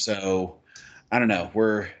 Yeah. so I don't know.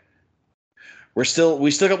 We still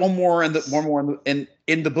got one more in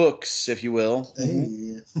the books, if you will.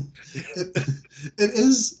 Hey,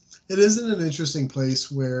 it is in an interesting place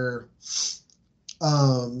where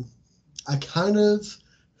um, I kind of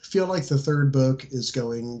feel like the third book is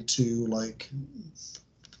going to like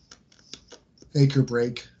make or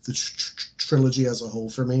break the trilogy as a whole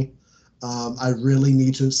for me. I really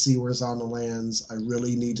need to see where Zana lands. I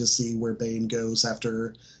really need to see where Bane goes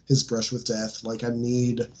after his brush with death. Like I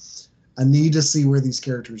need to see where these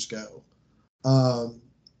characters go.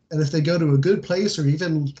 And if they go to a good place or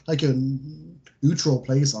even like a neutral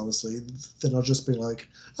place, honestly, then I'll just be like,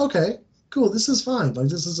 okay, cool, this is fine. Like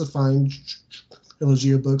this is a fine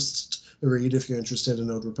trilogy of books to read if you're interested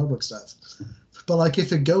in Old Republic stuff. But like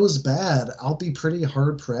if it goes bad, I'll be pretty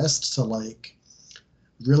hard pressed to like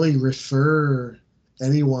really refer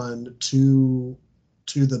anyone to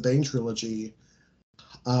the Bane trilogy,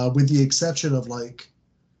 with the exception of like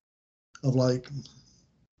a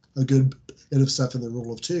good bit of stuff in the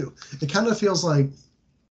Rule of Two. It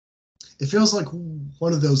feels like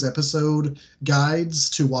one of those episode guides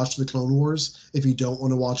to watch the Clone Wars if you don't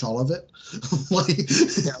want to watch all of it. Like,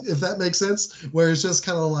 yeah. If that makes sense, where it's just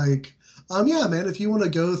kind of like, yeah, man, if you want to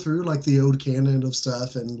go through like the old canon of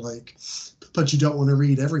stuff and like, but you don't want to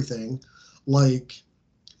read everything, like,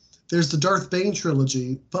 there's the Darth Bane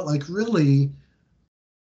trilogy, but like really,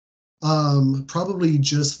 probably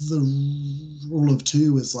just the Rule of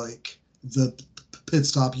Two is like the pit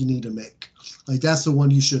stop you need to make. Like that's the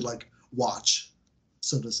one you should like watch,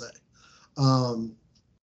 so to say. Um,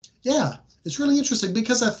 yeah, it's really interesting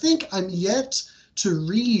because I think I'm yet to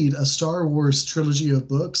read a Star Wars trilogy of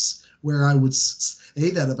books where I would say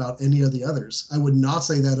that about any of the others. I would not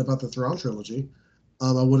say that about the Thrawn trilogy.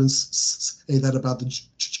 I wouldn't say that about the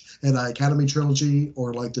Jedi Academy trilogy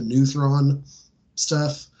or like the new Thrawn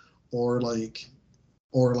stuff or like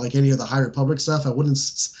any of the High Republic stuff. I wouldn't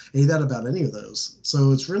say that about any of those.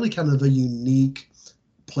 So it's really kind of a unique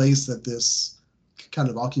place that this kind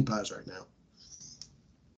of occupies right now.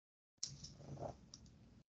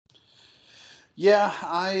 Yeah,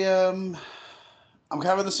 I'm kind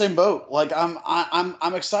of in the same boat. Like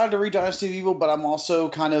I'm excited to read Dynasty of Evil, but I'm also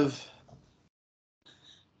kind of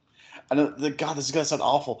I know the God, this is gonna sound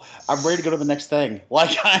awful. I'm ready to go to the next thing.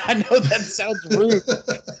 Like I know that sounds rude,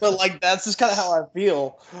 but like that's just kind of how I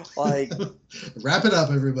feel. Like Wrap it up,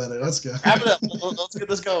 everybody. Let's go. wrap it up. Let's get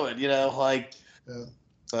this going. Like. Yeah.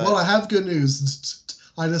 Well, But I have good news.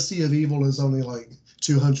 Dynasty of Evil is only like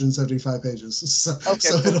 275 pages, okay,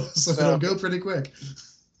 so it'll go pretty quick.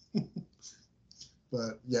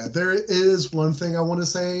 But yeah, there is one thing I want to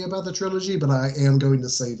say about the trilogy, but I am going to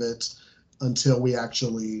save it until we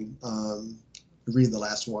actually read the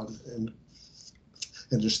last one and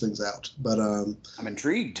dish things out. But I'm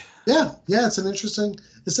intrigued. yeah, it's an interesting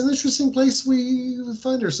place we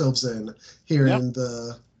find ourselves in here Yep. in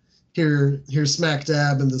the here smack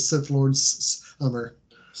dab in the Sith Lord Summer.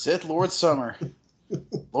 Sith Lord Summer.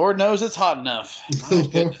 Lord knows it's hot enough. My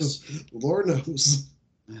goodness. Lord knows.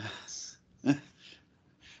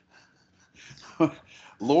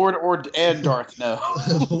 Lord and Darth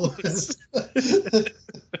knows.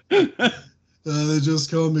 They just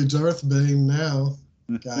call me Darth Bane now.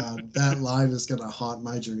 God, that line is gonna haunt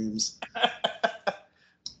my dreams.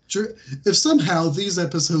 If somehow these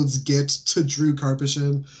episodes get to Drew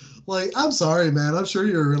Karpyshyn, like, I'm sorry, man. I'm sure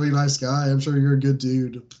you're a really nice guy. I'm sure you're a good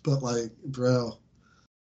dude. But, like, bro,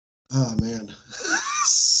 oh, man.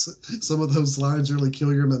 Some of those lines really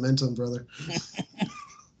kill your momentum, brother.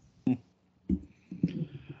 Oh,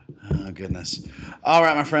 goodness. All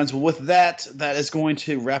right, my friends. Well, with that is going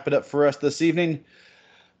to wrap it up for us this evening.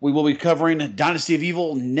 We will be covering Dynasty of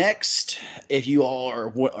Evil next. If you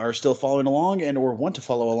all are still following along and or want to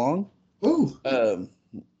follow along. Ooh.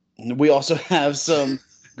 We also have some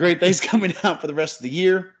great things coming out for the rest of the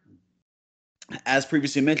year. As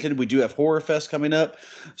previously mentioned, we do have Horror Fest coming up.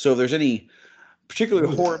 So if there's any particular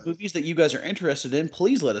horror movies that you guys are interested in,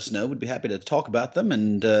 please let us know. We'd be happy to talk about them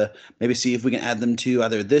and maybe see if we can add them to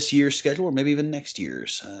either this year's schedule or maybe even next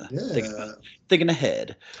year's. Thinking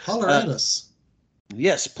ahead. Holler at us.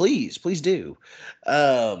 Yes, please do.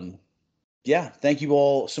 Yeah, thank you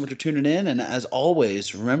all so much for tuning in. And as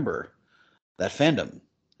always, remember that fandom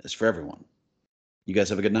is for everyone. You guys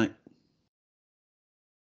have a good night.